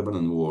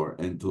Lebanon War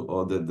and to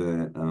all the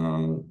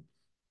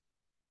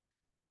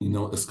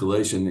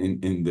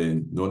escalation in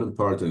the northern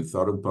part and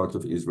southern part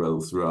of Israel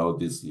throughout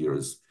these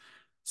years.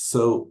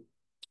 So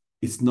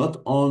it's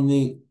not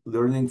only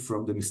learning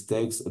from the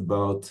mistakes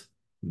about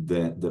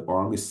the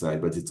army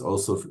side, but it's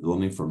also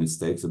learning from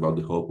mistakes about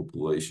the whole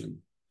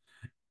population.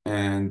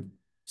 And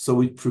so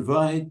we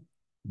provide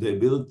the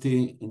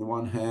ability, in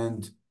one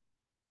hand,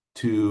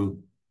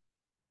 to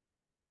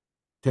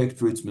take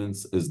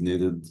treatments as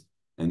needed.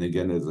 And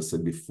again, as I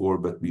said before,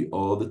 but we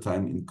all the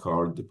time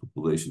encourage the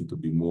population to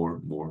be more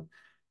and more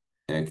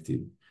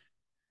active.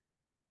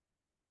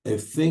 I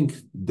think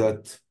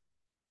that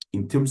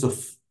in terms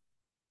of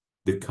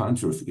the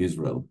country of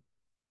Israel,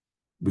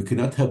 we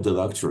cannot have the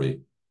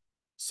luxury,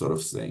 sort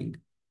of saying,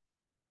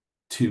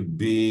 to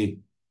be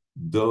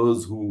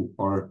those who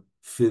are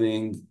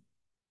feeling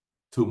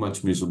too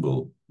much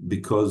miserable,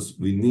 because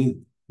we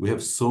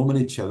have so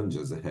many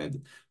challenges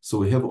ahead. So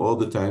we have all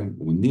the time,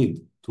 we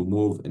need to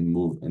move and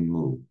move and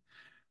move.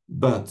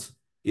 But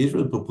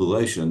Israel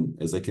population,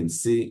 as I can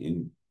see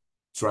in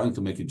trying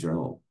to make it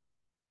general,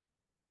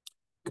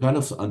 kind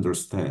of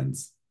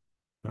understands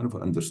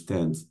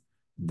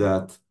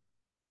that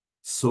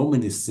so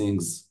many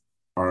things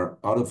are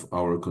out of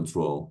our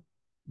control,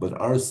 but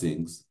other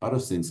things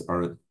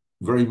are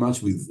very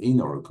much within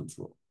our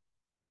control.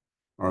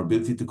 Our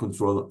ability to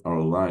control our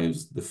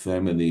lives, the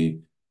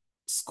family,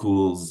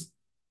 schools.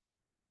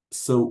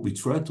 So we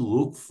try to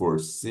look for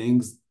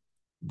things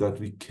that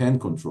we can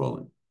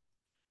control.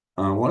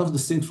 One of the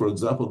things, for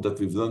example, that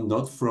we've done,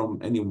 not from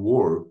any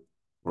war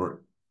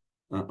or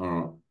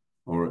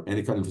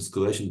any kind of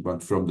escalation,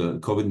 but from the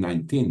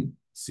COVID-19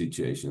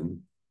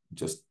 situation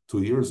just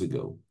 2 years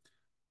ago,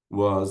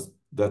 was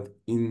that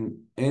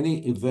in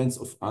any events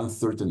of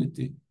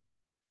uncertainty,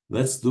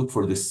 let's look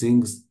for the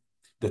things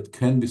that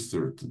can be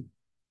certain.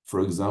 For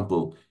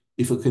example,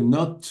 if I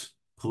cannot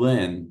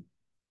plan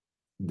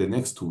the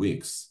next 2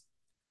 weeks,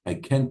 I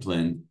can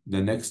plan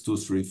the next 2,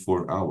 3,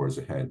 4 hours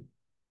ahead.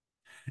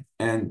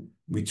 And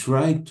we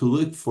try to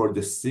look for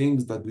the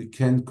things that we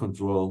can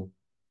control,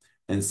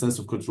 and sense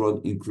of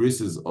control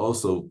increases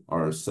also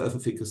our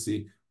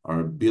self-efficacy, our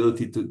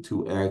ability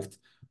to act,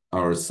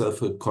 our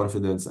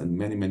self-confidence, and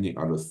many, many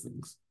other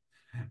things.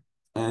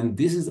 And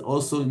this is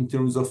also in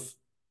terms of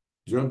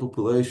general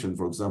population,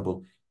 for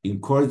example,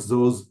 encourage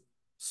those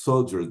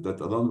soldiers that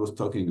Alon was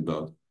talking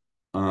about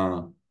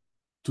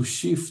to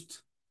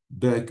shift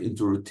back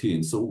into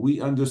routine. So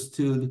we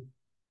understood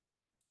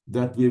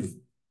that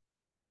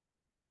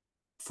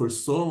for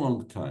so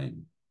long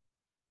time,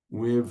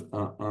 we've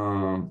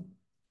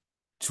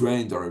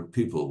trained our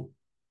people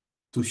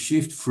to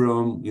shift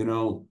from,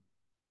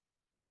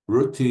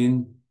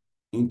 routine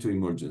into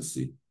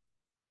emergency.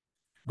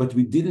 But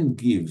we didn't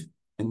give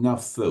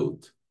enough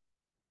thought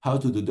how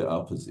to do the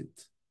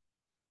opposite,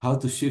 how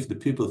to shift the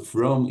people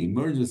from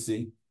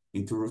emergency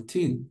into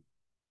routine.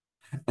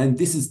 And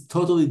this is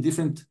totally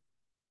different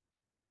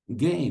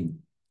game,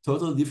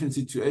 totally different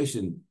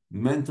situation,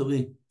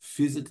 mentally,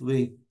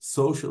 physically,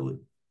 socially.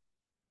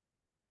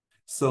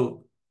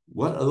 So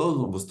what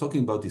Alon was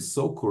talking about is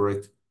so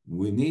correct.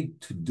 We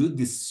need to do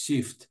this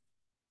shift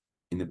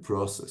in a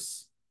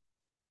process.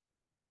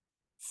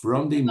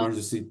 From the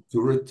emergency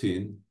to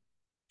routine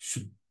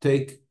should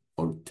take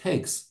or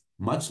takes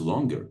much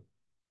longer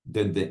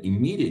than the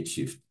immediate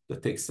shift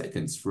that takes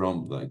seconds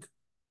from like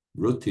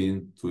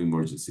routine to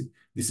emergency.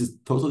 This is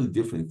totally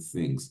different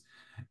things.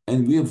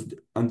 And we have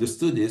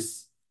understood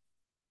this.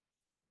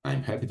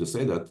 I'm happy to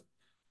say that.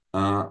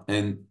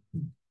 And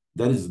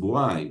that is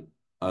why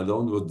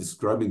Alon was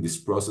describing this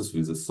process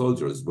with the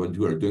soldiers, but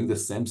we are doing the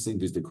same thing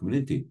with the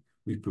community.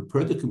 We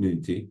prepare the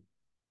community,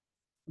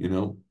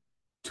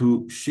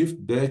 to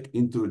shift back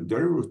into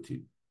their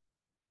routine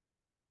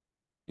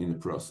in the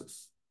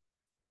process.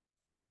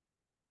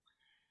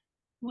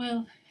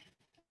 Well,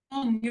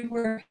 you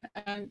were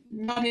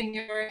nodding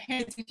your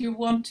head. Did you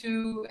want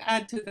to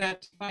add to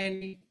that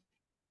in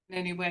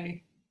any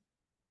way?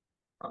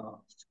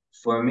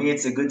 For me,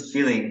 it's a good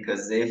feeling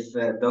because if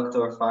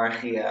Dr.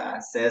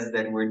 Farchi says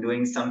that we're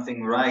doing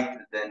something right,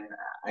 then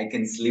I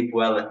can sleep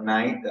well at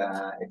night.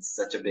 It's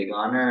such a big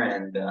honor,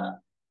 and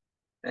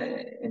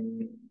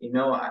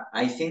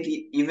I think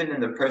even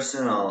in the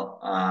personal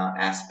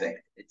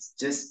aspect,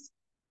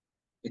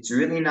 it's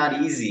really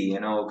not easy.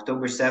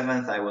 October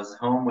 7th, I was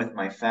home with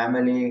my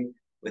family,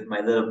 with my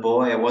little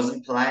boy. I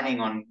wasn't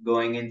planning on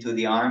going into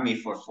the army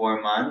for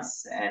 4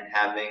 months and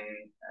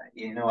having,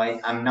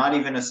 I'm not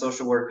even a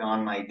social worker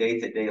on my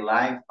day-to-day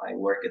life. I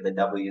work at the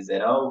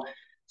WZO.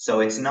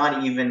 So it's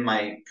not even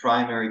my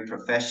primary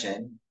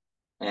profession.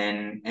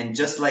 And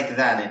just like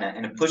that,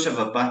 in a push of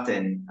a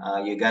button,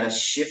 you got to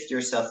shift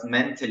yourself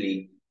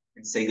mentally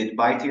and say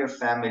goodbye to your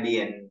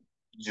family and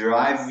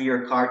drive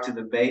your car to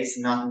the base,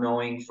 not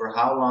knowing for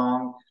how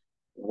long,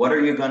 what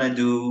are you gonna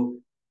do,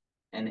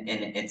 and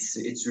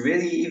it's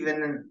really,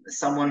 even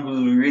someone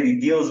who really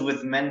deals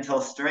with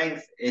mental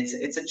strength,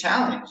 it's a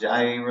challenge.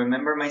 I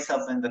remember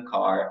myself in the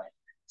car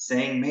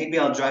saying maybe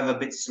I'll drive a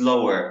bit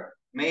slower,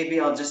 maybe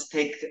I'll just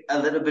take a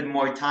little bit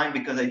more time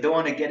because I don't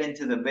want to get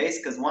into the base,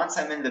 because once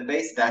I'm in the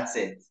base, that's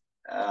it.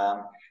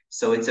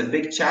 So it's a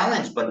big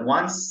challenge, but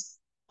once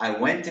I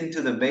went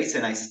into the base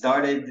and I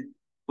started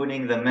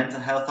putting the mental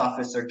health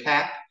officer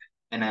cap,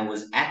 and I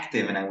was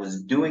active and I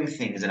was doing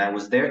things and I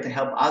was there to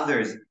help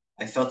others,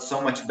 I felt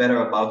so much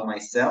better about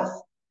myself.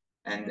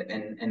 And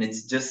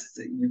it's just,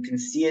 you can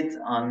see it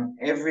on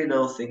every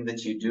little thing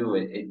that you do.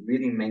 It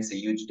really makes a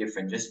huge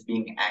difference, just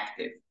being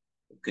active.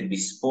 It could be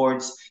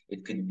sports,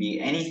 it could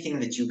be anything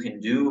that you can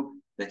do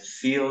that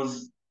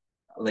feels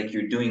like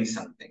you're doing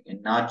something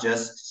and not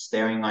just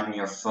staring on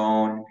your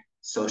phone,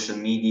 social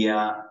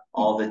media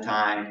all the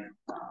time.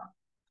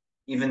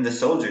 Even the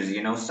soldiers,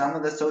 some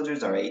of the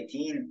soldiers are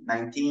 18,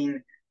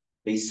 19.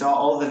 They saw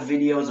all the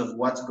videos of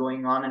what's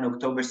going on in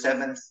October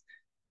 7th,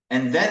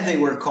 and then they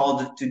were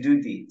called to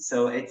duty.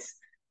 So it's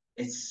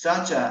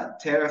such a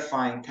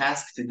terrifying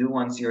task to do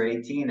once you're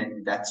 18,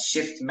 and that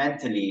shift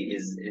mentally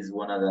is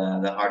one of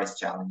the hardest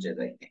challenges,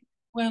 I think.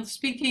 Well,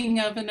 speaking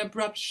of an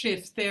abrupt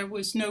shift, there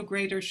was no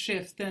greater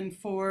shift than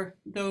for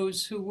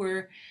those who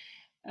were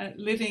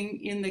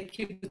living in the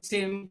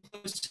kibbutzim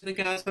close to the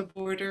Gaza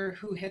border,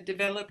 who had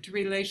developed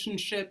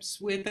relationships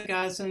with the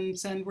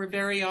Gazans and were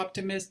very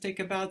optimistic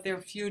about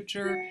their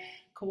future,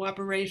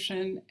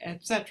 cooperation,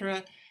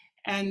 etc.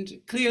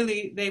 And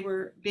clearly they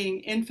were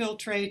being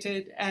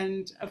infiltrated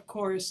and, of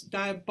course,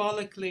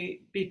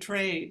 diabolically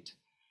betrayed.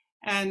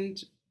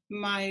 And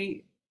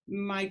my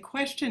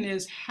question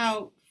is,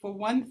 how, for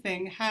one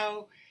thing,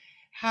 how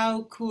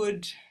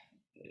could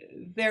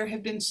there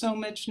have been so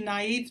much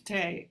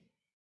naivete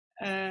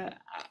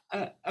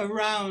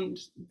around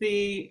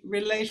the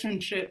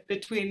relationship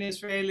between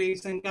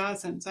Israelis and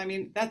Gazans? I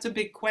mean, that's a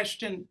big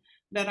question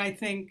that I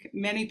think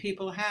many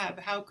people have.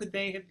 How could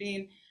they have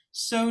been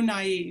so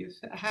naive?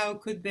 How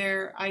could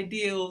their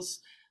ideals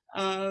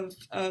of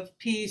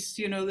peace,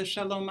 the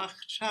Shalom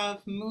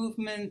Achshav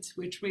movement,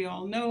 which we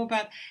all know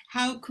about,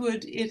 how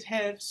could it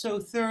have so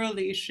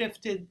thoroughly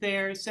shifted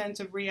their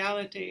sense of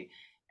reality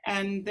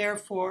and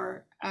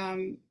therefore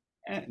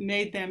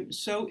made them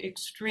so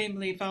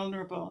extremely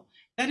vulnerable?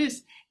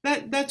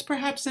 That's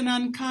perhaps an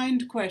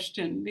unkind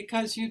question,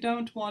 because you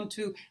don't want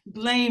to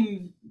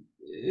blame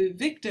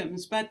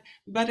victims, but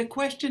a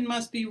question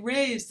must be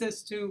raised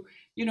as to,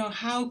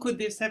 how could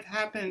this have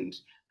happened?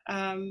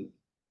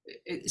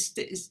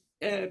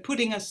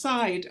 Putting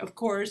aside, of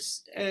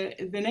course,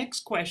 the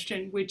next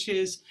question, which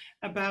is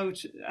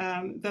about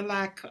the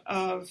lack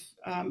of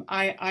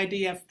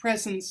IDF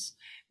presence,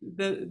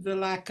 the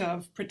lack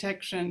of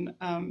protection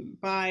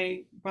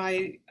by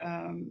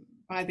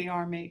the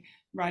army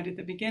right at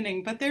the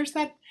beginning. But there's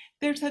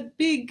that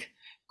big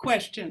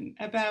question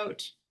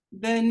about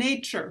the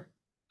nature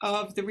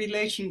of the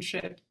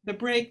relationship, the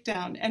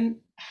breakdown, and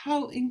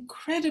how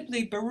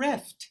incredibly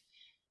bereft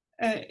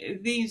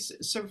these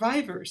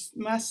survivors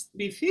must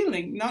be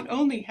feeling. Not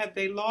only have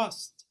they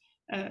lost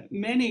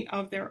many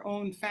of their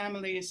own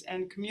families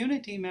and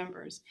community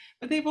members,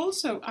 but they've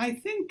also, I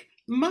think,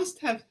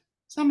 must have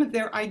some of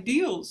their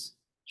ideals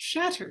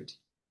shattered.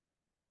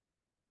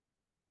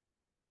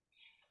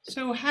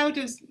 So how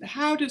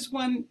does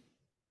one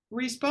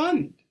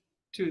respond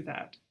to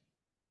that?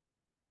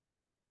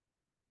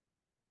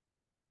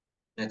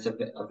 That's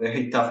a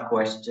very tough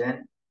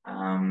question.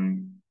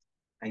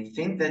 I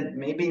think that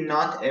maybe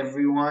not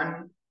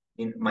everyone.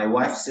 My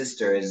wife's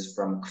sister is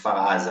from Kfar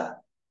Aza.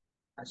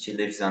 She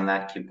lives on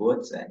that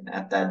kibbutz, and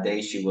at that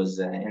day she was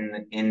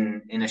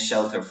in a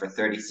shelter for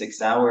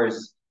 36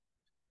 hours,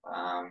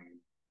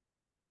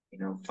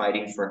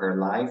 fighting for her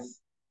life.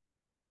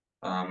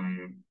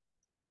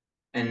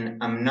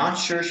 And I'm not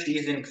sure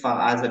she's in Kfar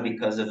Aza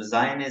because of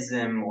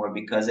Zionism or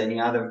because any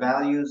other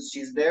values.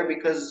 She's there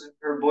because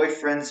her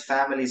boyfriend's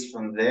family is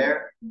from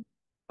there.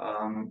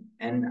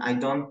 And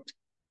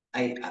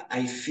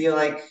I feel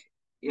like,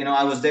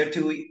 I was there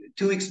 2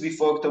 weeks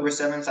before October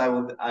 7th.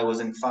 I was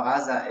in Kfar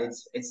Aza.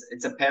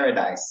 It's a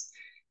paradise.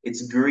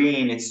 It's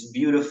green. It's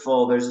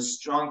beautiful. There's a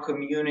strong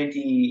community.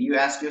 You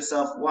ask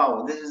yourself,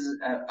 wow, this is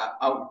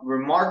a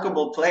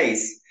remarkable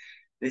place.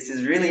 This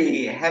is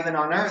really heaven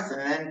on earth. And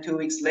then 2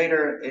 weeks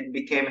later, it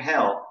became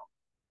hell.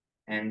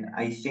 And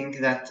I think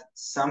that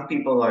some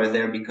people are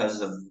there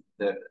because of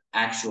the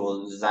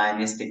actual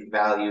Zionistic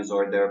values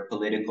or their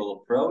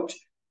political approach.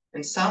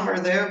 And some are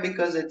there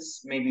because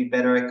it's maybe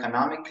better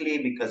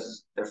economically,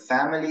 because their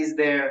family's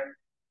there.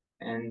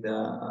 And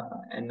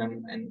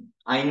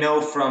I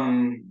know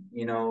from,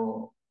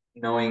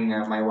 knowing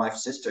my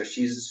wife's sister,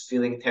 she's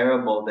feeling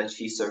terrible that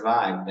she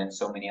survived and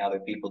so many other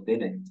people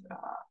didn't.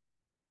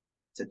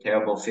 It's a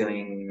terrible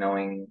feeling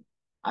knowing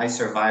I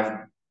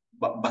survived,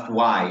 but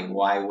why?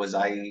 Why was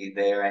I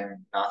there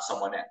and not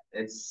someone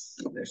else?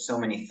 There's so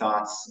many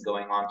thoughts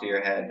going on to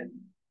your head, and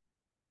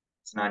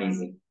it's not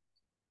easy.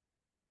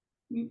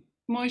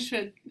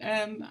 Moshe,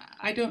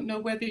 I don't know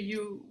whether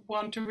you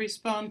want to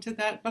respond to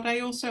that, but I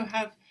also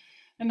have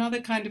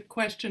another kind of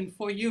question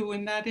for you,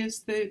 and that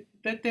is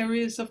that there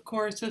is, of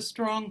course, a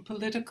strong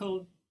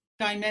political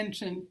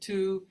dimension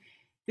to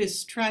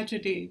this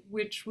tragedy,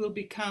 which will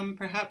become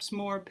perhaps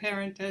more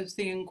apparent as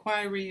the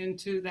inquiry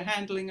into the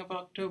handling of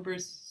October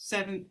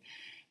 7th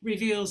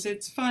reveals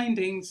its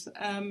findings.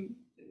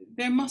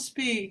 There must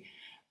be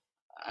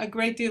a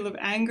great deal of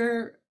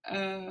anger,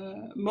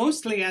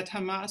 mostly at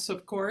Hamas,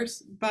 of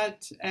course,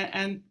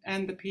 and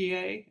the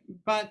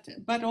PA,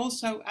 but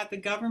also at the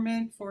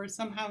government for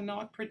somehow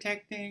not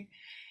protecting,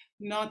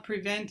 not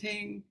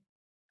preventing,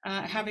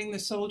 having the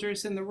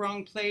soldiers in the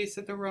wrong place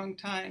at the wrong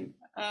time.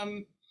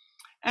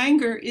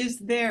 Anger is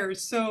there.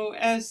 So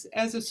as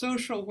a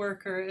social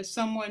worker, as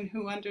someone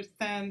who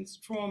understands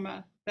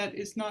trauma, that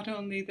is not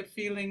only the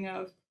feeling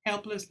of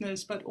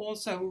helplessness, but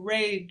also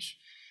rage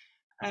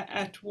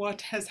at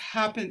what has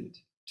happened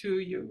to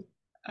you.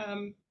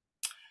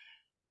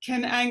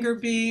 Can anger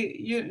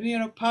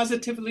be,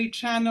 positively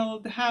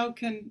channeled? How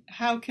can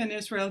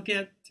Israel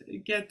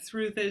get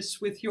through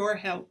this with your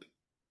help?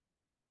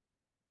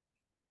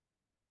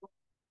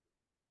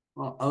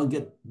 Well, I'll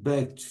get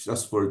back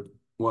just for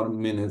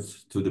 1 minute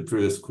to the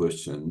previous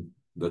question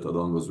that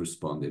Alon was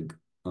responding.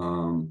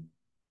 You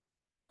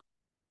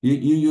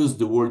used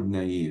the word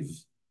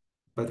naive,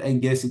 but I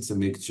guess it's a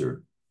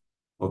mixture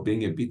of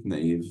being a bit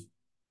naive.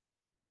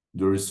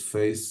 There is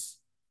faith,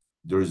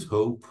 there is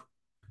hope,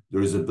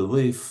 there is a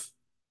belief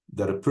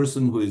that a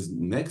person who is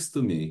next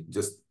to me,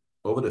 just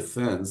over the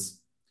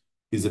fence,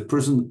 is a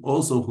person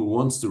also who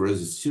wants to raise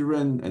his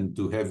children and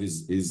to have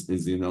his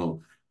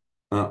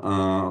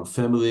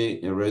family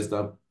raised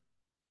up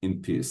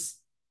in peace.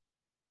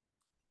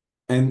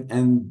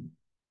 And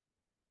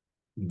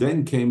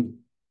then came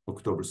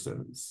October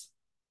 7th.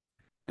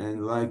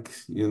 And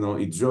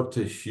it dropped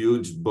a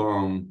huge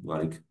bomb,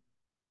 like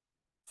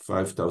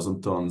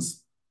 5,000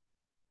 tons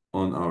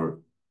on our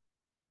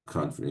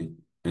country,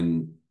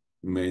 and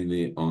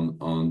mainly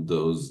on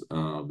those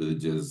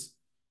villages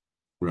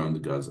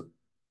around Gaza.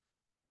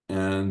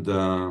 And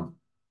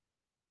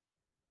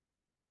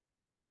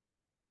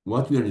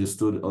what we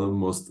understood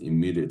almost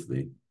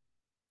immediately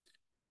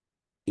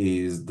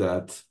is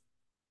that,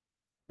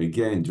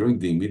 again, during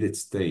the immediate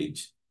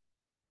stage,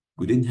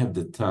 we didn't have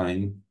the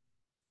time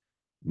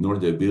nor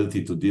the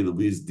ability to deal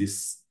with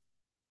this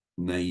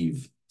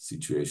naive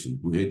situation.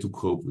 We had to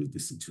cope with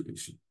this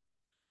situation.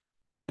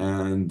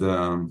 And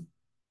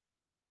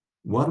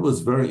what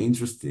was very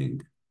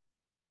interesting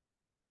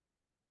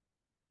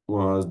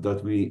was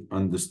that we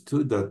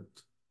understood that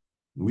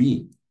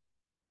we,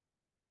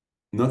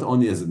 not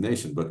only as a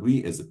nation, but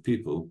we as a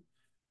people,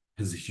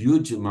 has a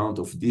huge amount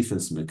of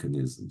defense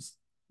mechanisms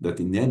that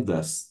enabled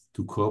us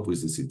to cope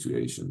with the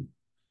situation.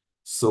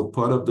 So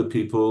part of the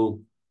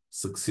people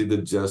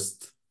succeeded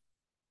just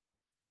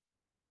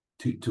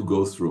to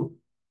go through.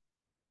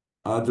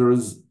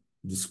 Others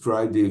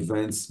describe the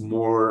events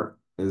more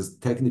as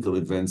technical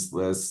events,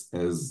 less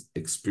as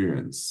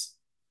experience.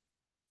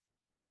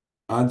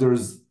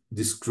 Others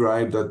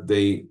describe that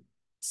they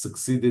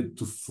succeeded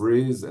to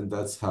freeze, and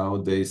that's how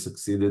they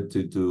succeeded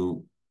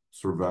to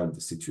survive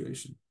the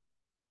situation.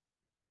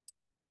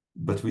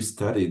 But we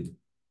studied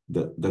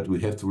that we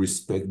have to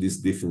respect this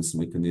defense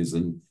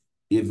mechanism,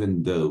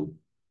 even though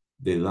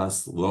they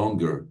last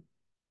longer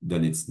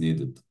than it's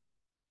needed.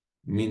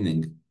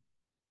 Meaning,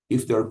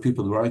 if there are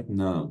people right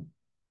now,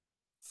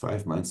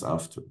 5 months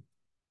after,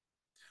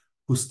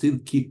 who still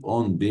keep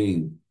on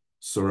being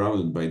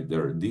surrounded by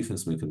their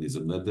defense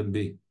mechanism, let them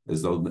be,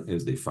 as long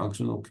as they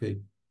function okay,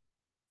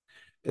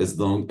 as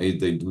long as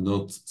they do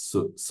not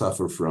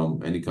suffer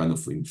from any kind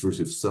of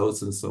intrusive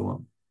thoughts and so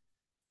on,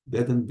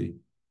 let them be.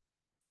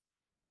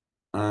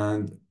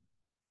 And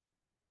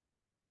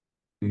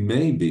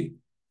maybe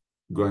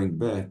going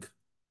back,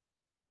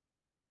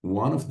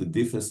 one of the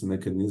defense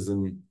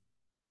mechanism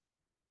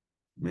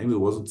maybe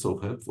wasn't so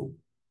helpful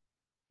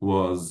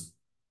was,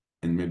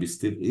 and maybe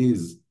still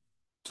is,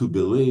 to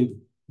believe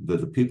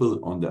that the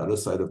people on the other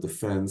side of the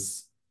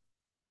fence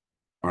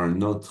are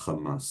not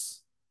Hamas.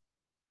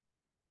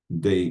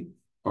 They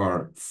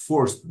are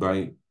forced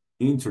by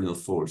internal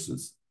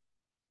forces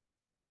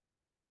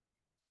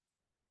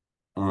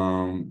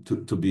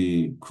to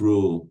be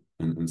cruel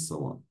and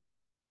so on.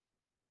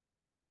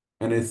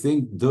 And I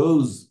think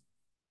those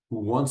who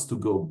wants to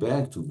go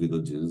back to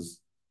villages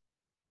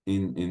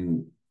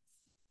in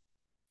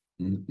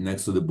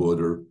next to the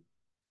border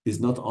is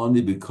not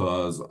only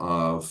because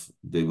of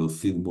they will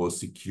feel more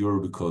secure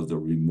because there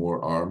will be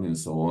more army and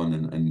so on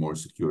and more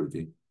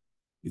security.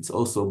 It's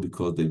also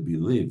because they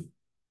believe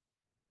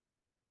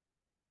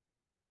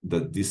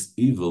that this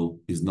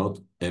evil is not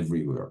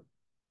everywhere.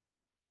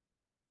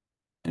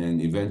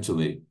 And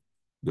eventually,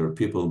 there are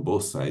people on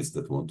both sides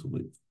that want to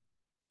live.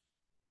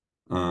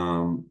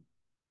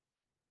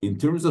 In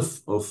terms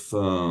of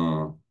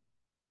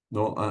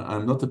no,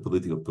 I'm not a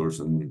political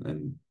person,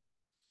 and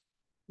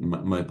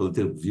my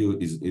political view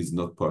is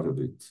not part of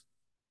it.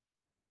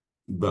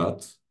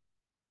 But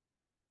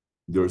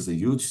there's a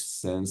huge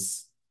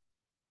sense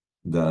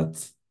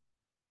that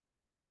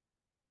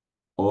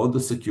all the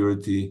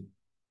security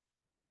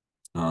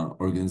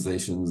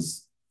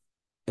organizations,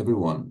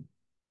 everyone,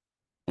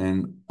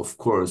 and of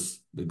course,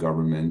 the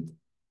government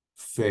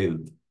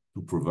failed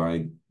to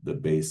provide the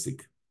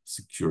basic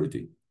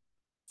security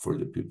for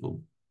the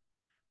people.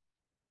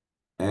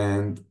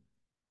 And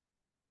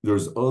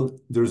there's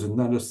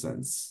another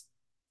sense,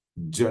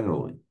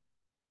 generally,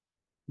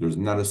 there's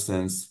another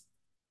sense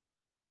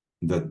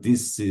that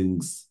these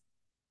things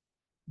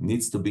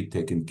needs to be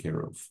taken care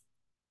of.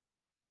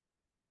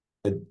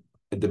 At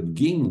the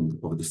beginning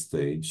of the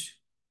stage,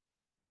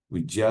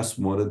 we just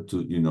wanted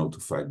to, to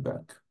fight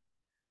back.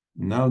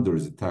 Now there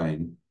is a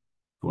time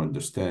to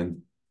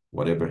understand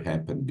whatever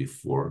happened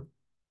before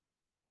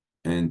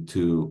and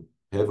to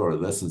have our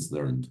lessons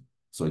learned.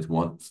 So it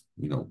won't,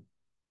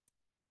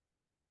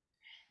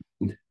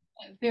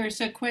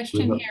 There's a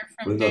question here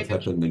from will not David.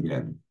 happen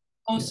again.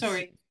 Oh, Yes.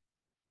 sorry.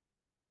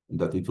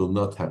 That it will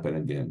not happen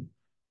again.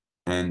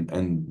 And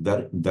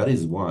that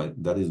is why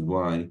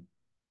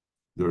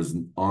there's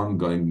an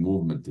ongoing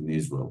movement in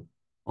Israel,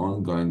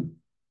 ongoing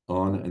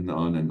on and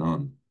on and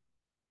on.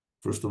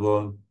 First of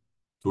all,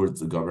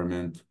 towards the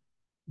government,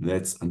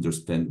 let's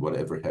understand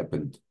whatever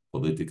happened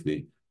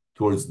politically,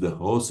 towards the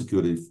whole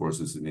security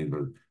forces in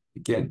Israel.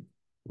 Again,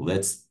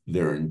 let's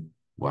learn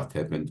what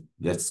happened,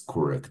 let's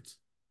correct.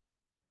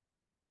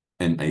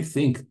 And I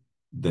think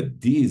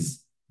that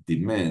these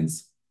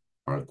demands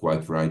are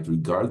quite right,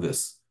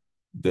 regardless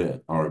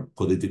our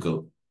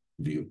political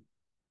view.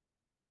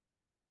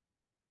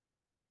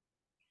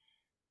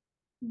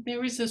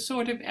 There is a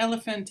sort of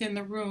elephant in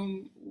the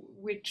room,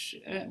 which,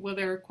 well,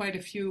 there are quite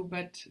a few,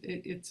 but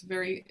it's a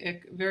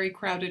very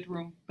crowded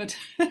room. But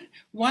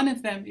one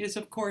of them is,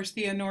 of course,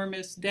 the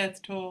enormous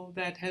death toll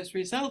that has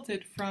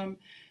resulted from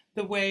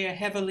the way a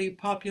heavily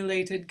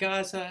populated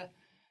Gaza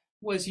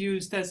was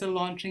used as a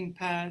launching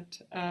pad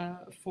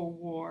for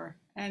war.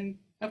 And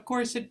of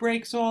course, it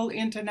breaks all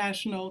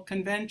international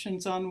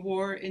conventions on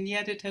war, and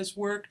yet it has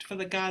worked for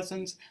the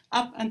Gazans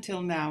up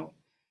until now.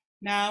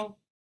 Now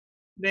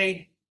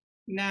there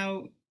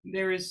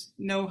is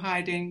no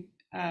hiding.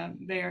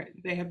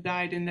 They have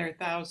died in their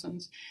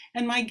thousands.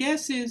 And my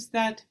guess is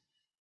that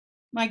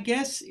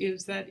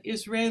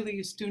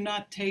Israelis do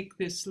not take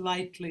this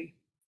lightly.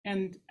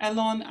 And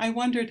Alon, I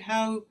wondered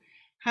how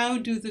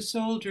do the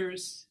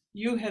soldiers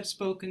you have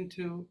spoken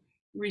to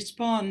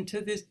respond to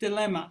this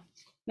dilemma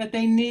that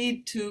they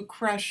need to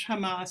crush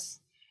Hamas?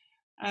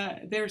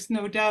 There's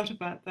no doubt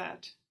about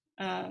that.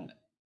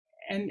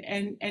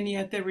 And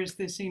yet there is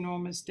this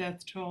enormous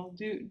death toll.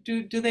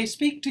 Do they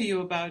speak to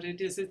you about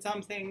it? Is it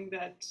something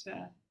that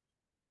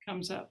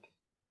comes up?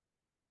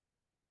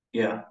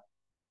 Yeah,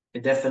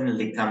 it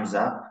definitely comes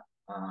up.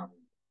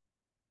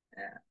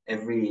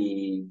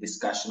 Every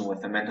discussion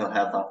with a mental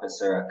health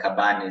officer, a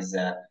Kaban, is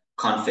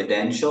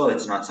confidential.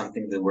 It's not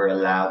something that we're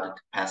allowed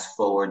to pass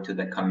forward to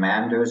the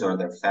commanders or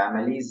their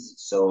families.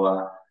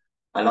 So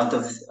a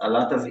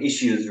lot of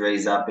issues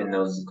raise up in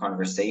those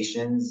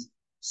conversations.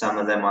 Some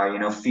of them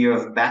are, fear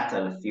of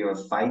battle, fear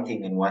of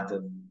fighting, and what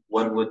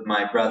would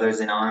my brothers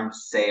in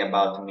arms say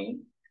about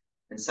me?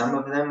 And some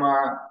of them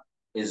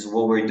is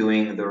what we're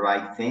doing the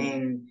right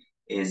thing?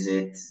 Is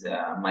it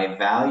my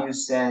value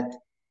set?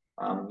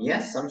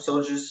 yes, some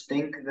soldiers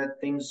think that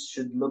things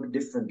should look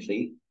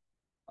differently,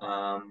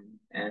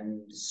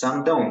 and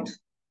some don't.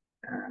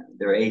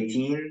 They're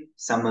 18.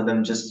 Some of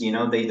them just,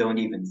 they don't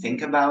even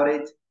think about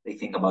it. They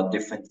think about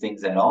different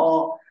things at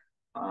all.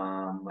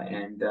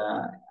 And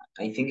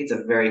I think it's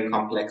a very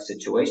complex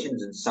situation.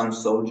 And some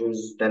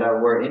soldiers that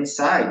were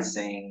inside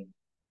saying,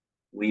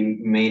 we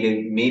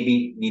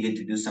maybe needed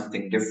to do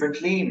something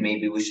differently.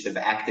 Maybe we should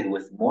have acted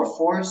with more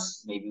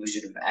force. Maybe we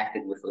should have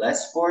acted with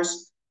less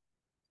force.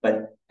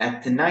 But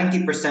at the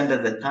 90%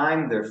 of the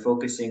time, they're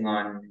focusing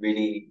on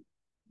really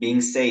being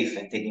safe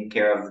and taking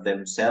care of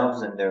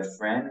themselves and their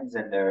friends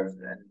and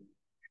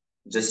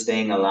just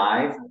staying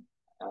alive.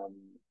 Um,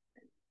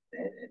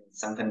 and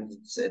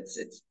sometimes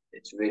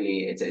it's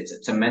really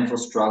it's a mental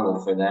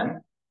struggle for them.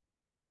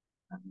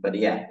 But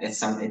yeah,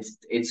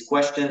 it's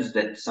questions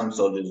that some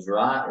soldiers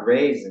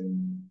raise,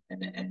 and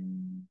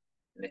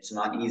it's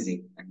not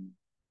easy. And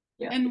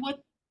yeah.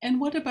 And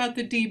what about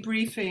the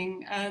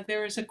debriefing?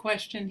 There is a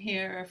question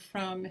here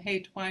from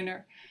Hate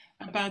Weiner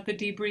about the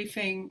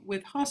debriefing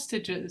with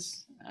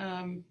hostages.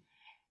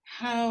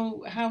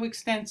 How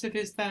extensive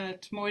is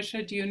that?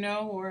 Moshe, do you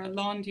know, or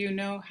Alon, do you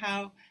know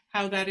how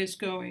that is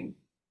going?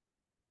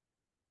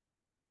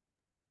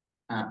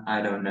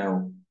 I don't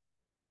know.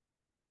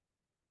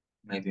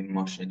 Maybe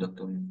Moshe,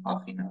 Dr.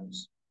 Farchi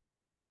knows.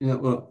 Yeah,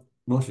 well,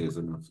 Moshe is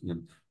enough. Yeah.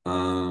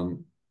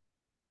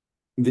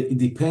 It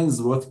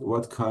depends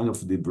what kind of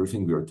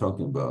debriefing we are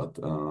talking about.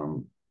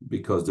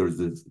 Because there's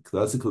the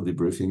classical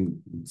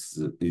debriefing.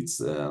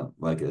 It's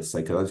like a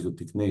psychological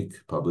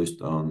technique published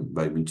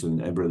by Mitchell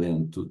and Eberle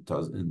in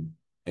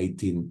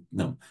 2018,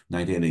 no,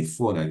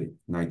 1984,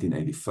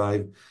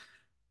 1985.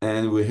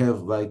 And we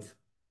have like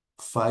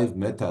 5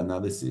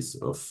 meta-analyses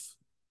of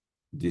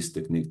this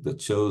technique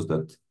that shows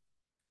that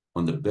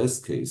on the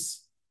best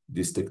case,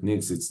 these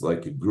techniques, it's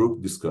like a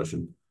group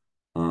discussion,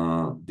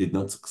 did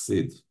not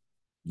succeed,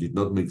 did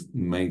not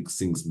make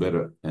things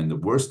better. And the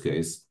worst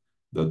case,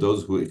 that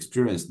those who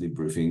experienced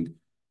debriefing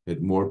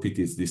had more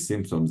PTSD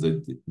symptoms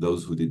than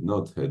those who did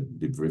not have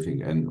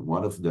debriefing. And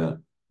one of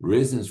the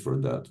reasons for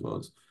that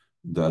was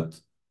that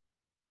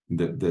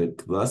the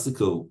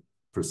classical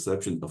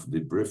perception of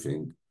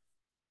debriefing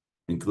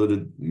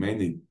included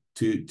mainly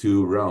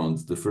two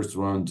rounds. The first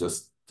round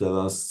just tell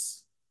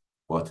us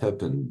what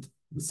happened.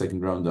 The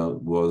second round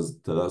was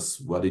tell us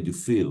what did you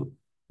feel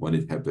when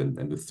it happened.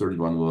 And the third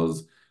one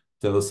was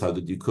tell us how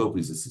did you cope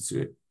with the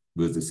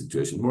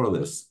situation, more or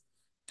less.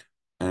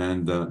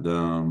 And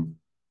the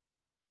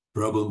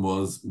problem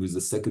was with the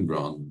second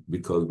round,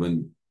 because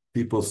when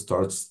people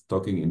start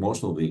talking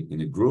emotionally in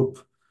a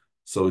group,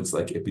 so it's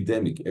like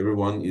epidemic.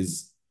 Everyone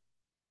is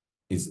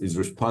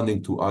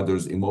responding to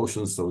others'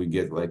 emotions, so we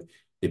get like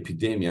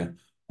epidemia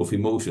of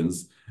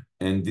emotions,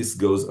 and this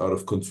goes out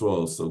of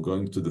control. So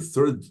going to the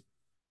third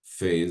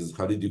phase,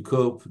 how did you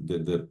cope?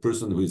 The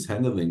person who is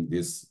handling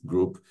this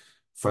group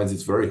finds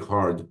it very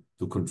hard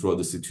to control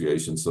the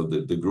situation. So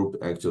the group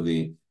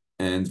actually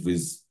ends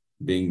with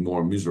being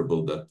more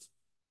miserable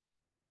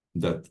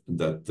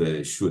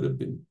that should have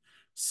been.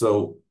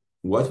 So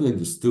what we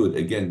understood,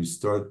 again, we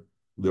start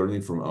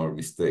learning from our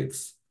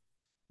mistakes,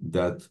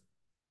 that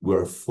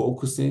we're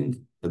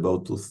focusing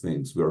about 2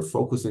 things. We are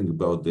focusing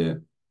about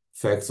the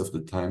facts of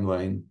the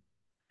timeline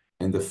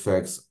and the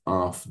facts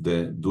of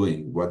the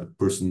doing, what the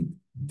person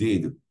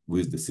did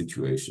with the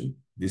situation.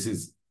 This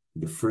is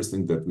the first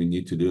thing that we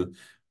need to do.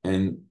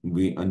 And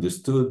we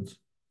understood,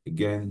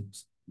 again,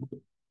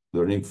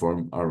 learning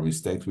from our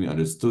mistakes, we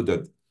understood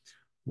that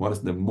one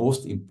of the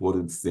most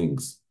important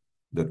things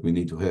that we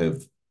need to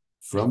have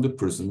from the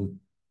person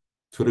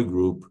to the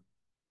group,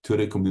 to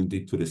the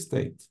community, to the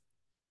state,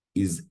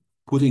 is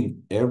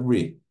putting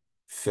every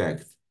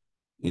fact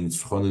in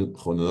its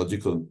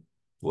chronological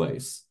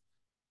place,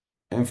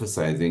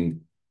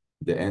 emphasizing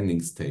the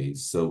ending stage.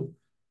 So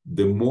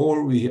the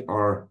more we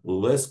are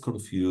less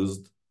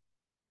confused,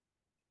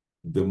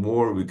 the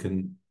more we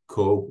can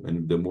cope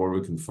and the more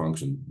we can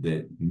function.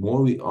 The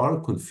more we are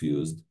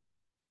confused,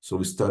 so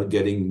we start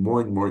getting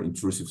more and more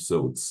intrusive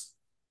thoughts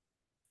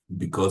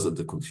because of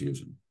the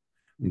confusion.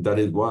 And that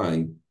is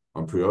why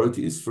our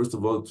priority is, first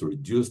of all, to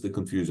reduce the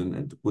confusion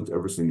and to put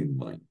everything in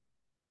line.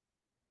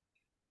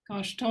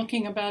 Gosh,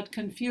 talking about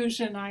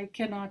confusion, I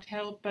cannot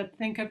help but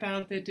think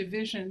about the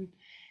division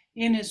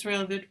in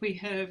Israel that we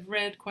have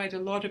read quite a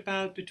lot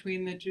about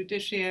between the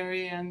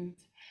judiciary and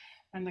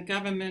the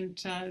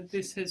government.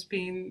 This has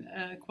been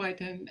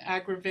quite an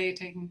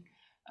aggravating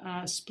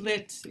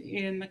split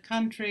in the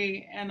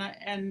country.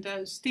 And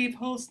Steve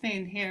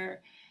Holstein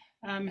here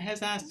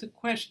has asked a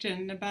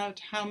question about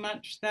how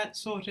much that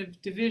sort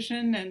of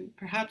division, and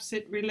perhaps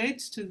it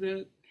relates to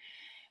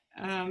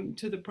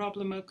the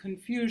problem of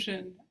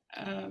confusion,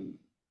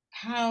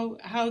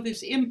 how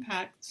this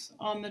impacts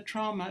on the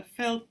trauma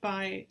felt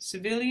by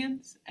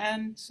civilians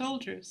and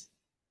soldiers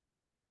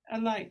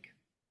alike.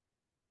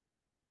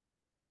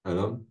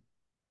 Alon?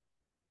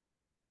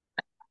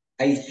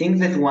 I think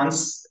that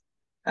once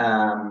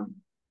the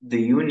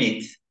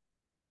unit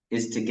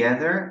is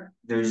together,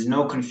 there's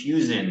no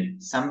confusion.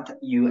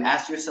 You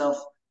ask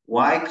yourself,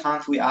 Why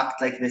can't we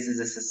act like this as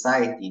a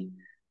society?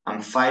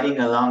 I'm fighting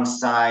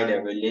alongside a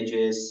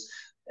religious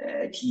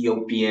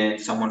Ethiopian,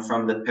 someone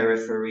from the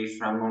periphery,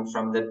 someone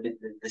from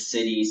the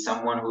city,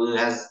 someone who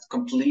has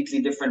completely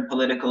different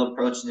political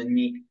approach than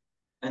me.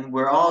 And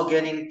we're all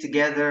getting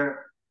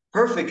together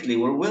perfectly.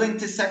 We're willing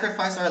to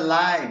sacrifice our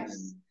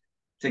lives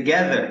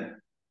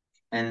together.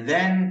 And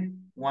then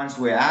once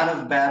we're out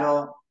of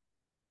battle,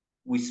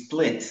 we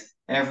split.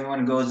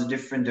 Everyone goes a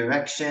different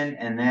direction,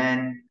 and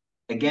then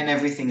again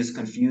everything is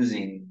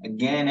confusing.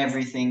 Again,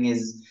 everything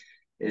is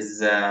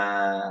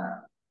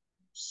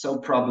so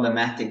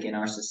problematic in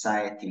our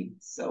society.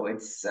 So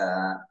it's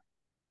a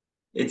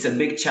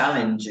big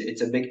challenge.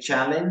 It's a big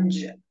challenge.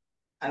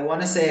 I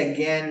want to say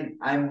again,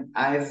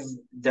 I've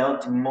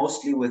dealt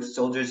mostly with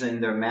soldiers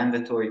in their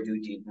mandatory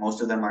duty.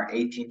 Most of them are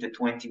 18 to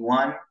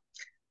 21.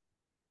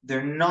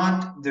 They're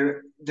not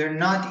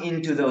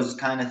into those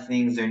kind of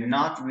things. They're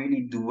not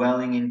really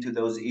dwelling into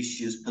those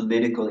issues,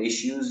 political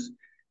issues.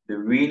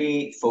 They're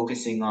really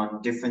focusing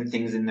on different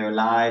things in their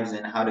lives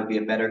and how to be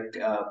a better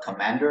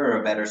commander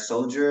or a better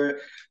soldier,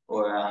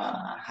 or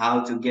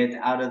how to get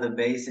out of the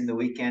base in the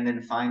weekend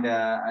and find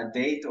a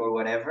date or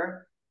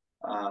whatever.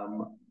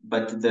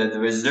 But the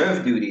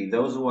reserve duty,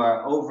 those who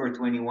are over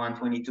 21,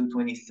 22,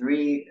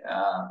 23,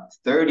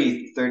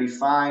 30,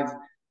 35,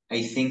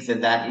 I think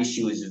that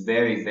issue is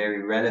very,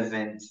 very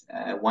relevant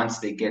once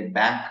they get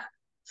back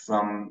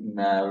from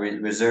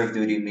reserve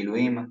duty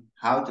miluim,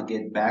 how to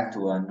get back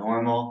to a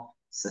normal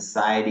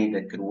society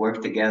that could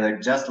work together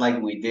just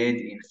like we did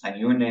in Khan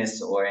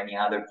Yunis or any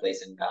other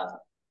place in Gaza.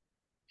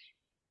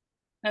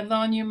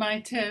 Alon, you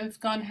might have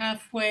gone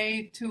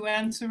halfway to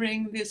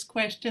answering this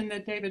question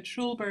that David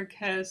Schulberg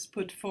has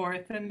put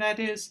forth, and that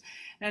is,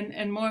 and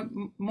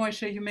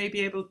Moshe, you may be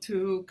able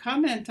to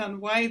comment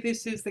on why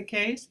this is the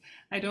case.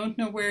 I don't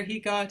know where he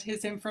got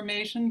his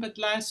information, but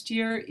last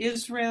year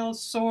Israel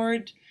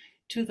soared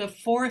to the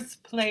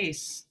 4th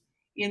place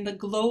in the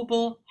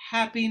global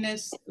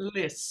happiness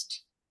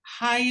list,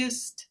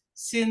 highest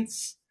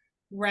since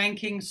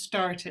ranking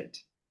started.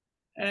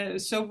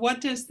 So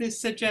what does this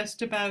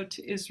suggest about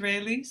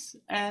Israelis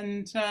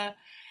and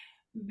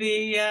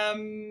the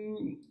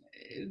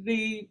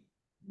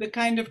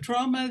kind of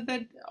trauma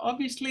that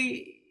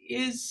obviously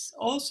is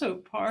also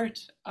part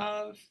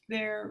of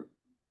their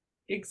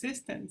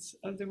existence,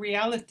 of the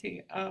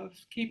reality of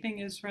keeping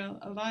Israel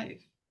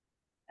alive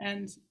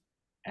and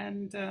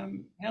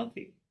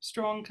healthy,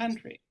 strong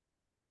country?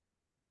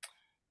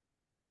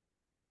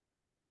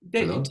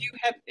 Did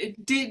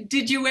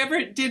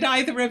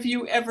either of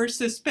you ever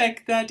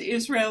suspect that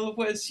Israel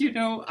was,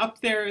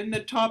 up there in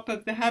the top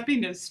of the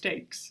happiness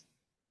stakes?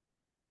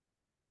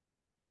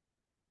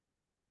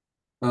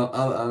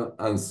 I'll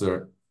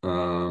answer.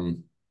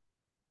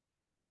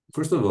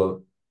 First of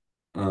all,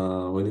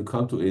 when you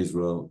come to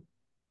Israel,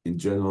 in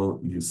general,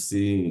 you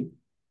see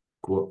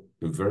a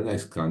very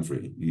nice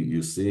country.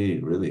 You see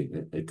really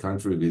a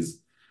country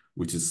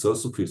which is so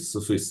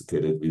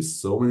sophisticated with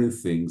so many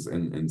things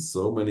and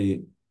so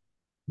many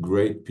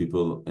great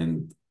people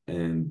and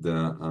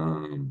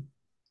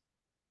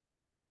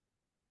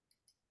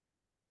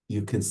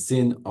you can see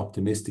an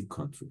optimistic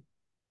country.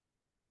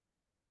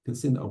 You can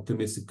see an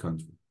optimistic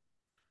country.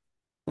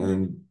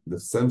 And the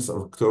 7th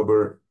of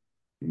October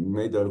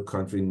made our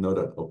country not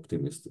that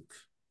optimistic.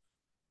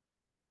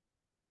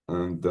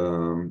 And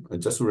I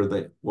just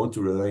want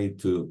to relate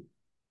to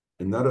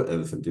another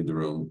elephant in the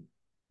room,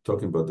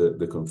 talking about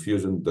the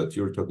confusion that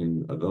you're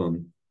talking about.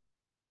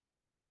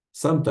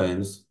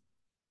 Sometimes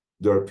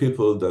there are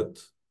people that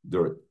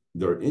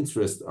their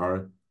interests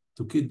are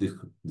to keep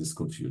this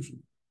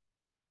confusion.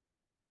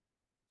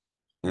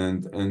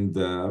 And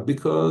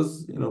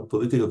because,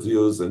 political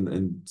views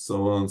and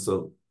so on.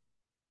 So,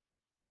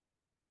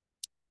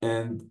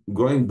 and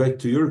going back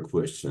to your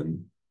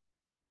question,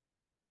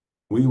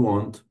 we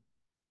want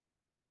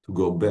to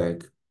go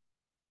back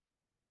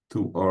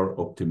to our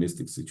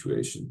optimistic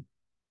situation.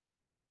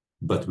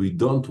 But we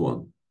don't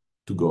want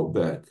to go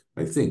back,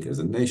 I think, as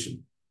a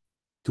nation,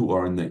 to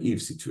our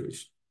naive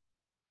situation.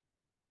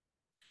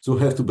 So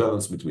we have to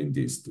balance between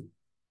these two.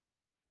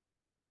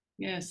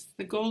 Yes,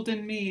 the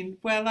golden mean.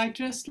 Well, I'd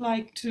just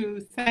like to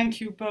thank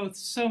you both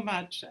so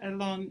much,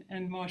 Alon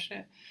and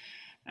Moshe,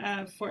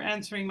 for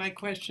answering my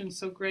questions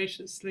so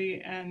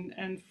graciously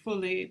and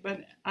fully.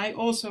 But I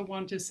also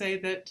want to say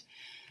that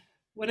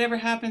whatever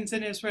happens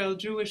in Israel,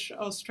 Jewish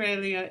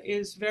Australia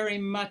is very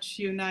much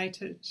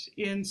united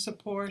in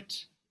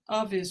support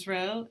of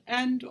Israel,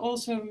 and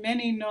also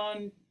many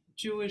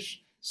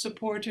non-Jewish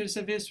supporters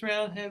of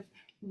Israel have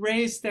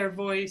raised their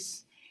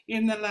voice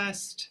in the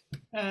last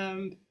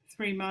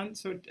 3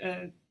 months, or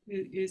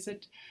is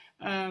it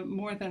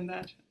more than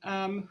that,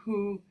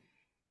 who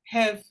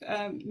have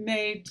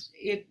made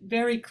it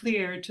very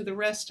clear to the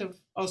rest of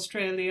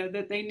Australia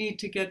that they need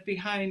to get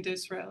behind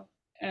Israel.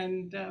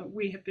 And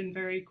we have been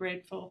very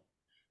grateful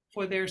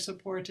for their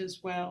support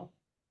as well.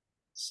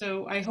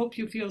 So I hope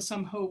you feel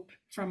some hope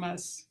from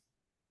us.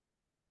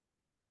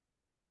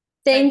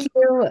 Thank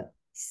you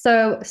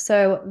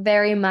so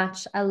very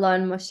much,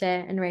 Alon, Moshe,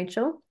 and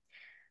Rachel.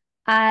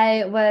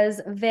 I was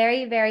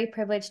very, very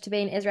privileged to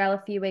be in Israel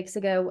a few weeks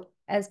ago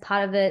as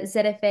part of the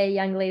ZFA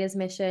Young Leaders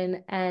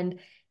Mission, and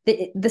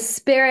the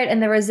spirit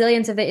and the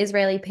resilience of the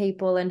Israeli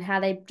people and how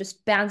they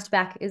just bounced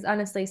back is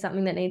honestly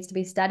something that needs to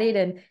be studied.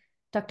 And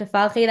Dr.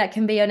 Farchi, that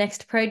can be your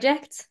next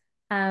project.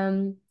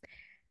 I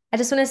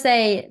just want to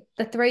say,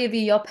 the three of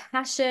you, your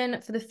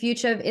passion for the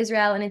future of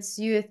Israel and its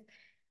youth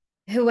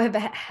who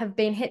have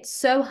been hit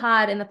so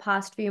hard in the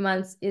past few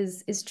months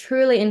is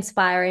truly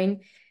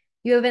inspiring.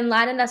 You have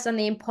enlightened us on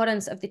the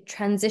importance of the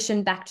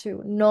transition back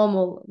to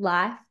normal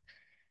life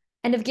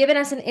and have given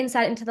us an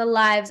insight into the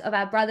lives of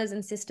our brothers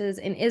and sisters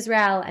in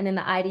Israel and in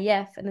the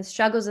IDF and the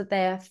struggles that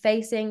they are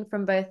facing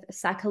from both a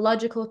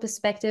psychological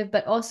perspective,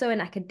 but also an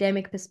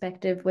academic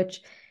perspective,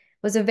 which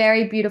was a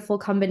very beautiful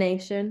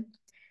combination.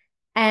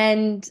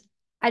 And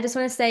I just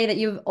want to say that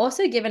you've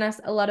also given us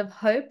a lot of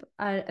hope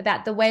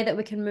about the way that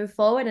we can move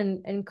forward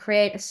and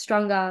create a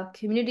stronger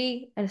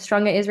community and a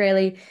stronger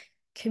Israeli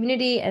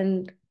community.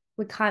 And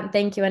we can't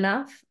thank you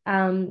enough.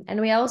 And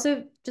we are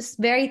also just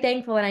very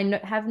thankful, and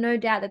I have no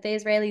doubt that the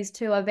Israelis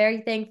too are very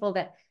thankful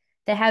that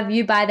they have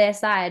you by their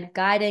side,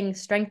 guiding,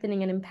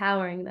 strengthening, and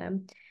empowering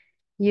them.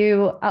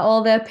 You are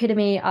all the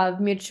epitome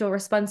of mutual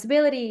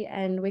responsibility,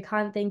 and we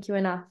can't thank you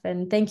enough.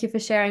 And thank you for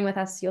sharing with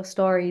us your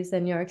stories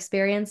and your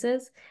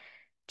experiences.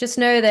 Just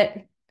know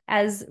that,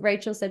 as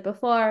Rachel said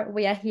before,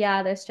 we are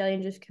here, the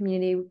Australian Jewish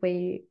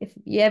community. If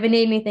you ever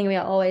need anything, we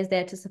are always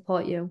there to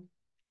support you.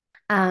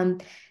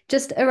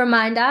 Just a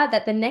reminder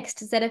that the next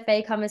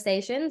ZFA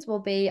conversations will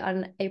be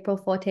on April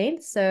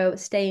 14th, so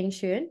stay in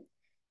tune.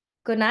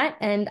 Good night,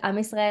 and Am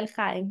Israel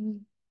Chai.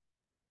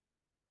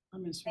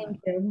 Am Israel.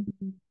 Thank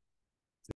you.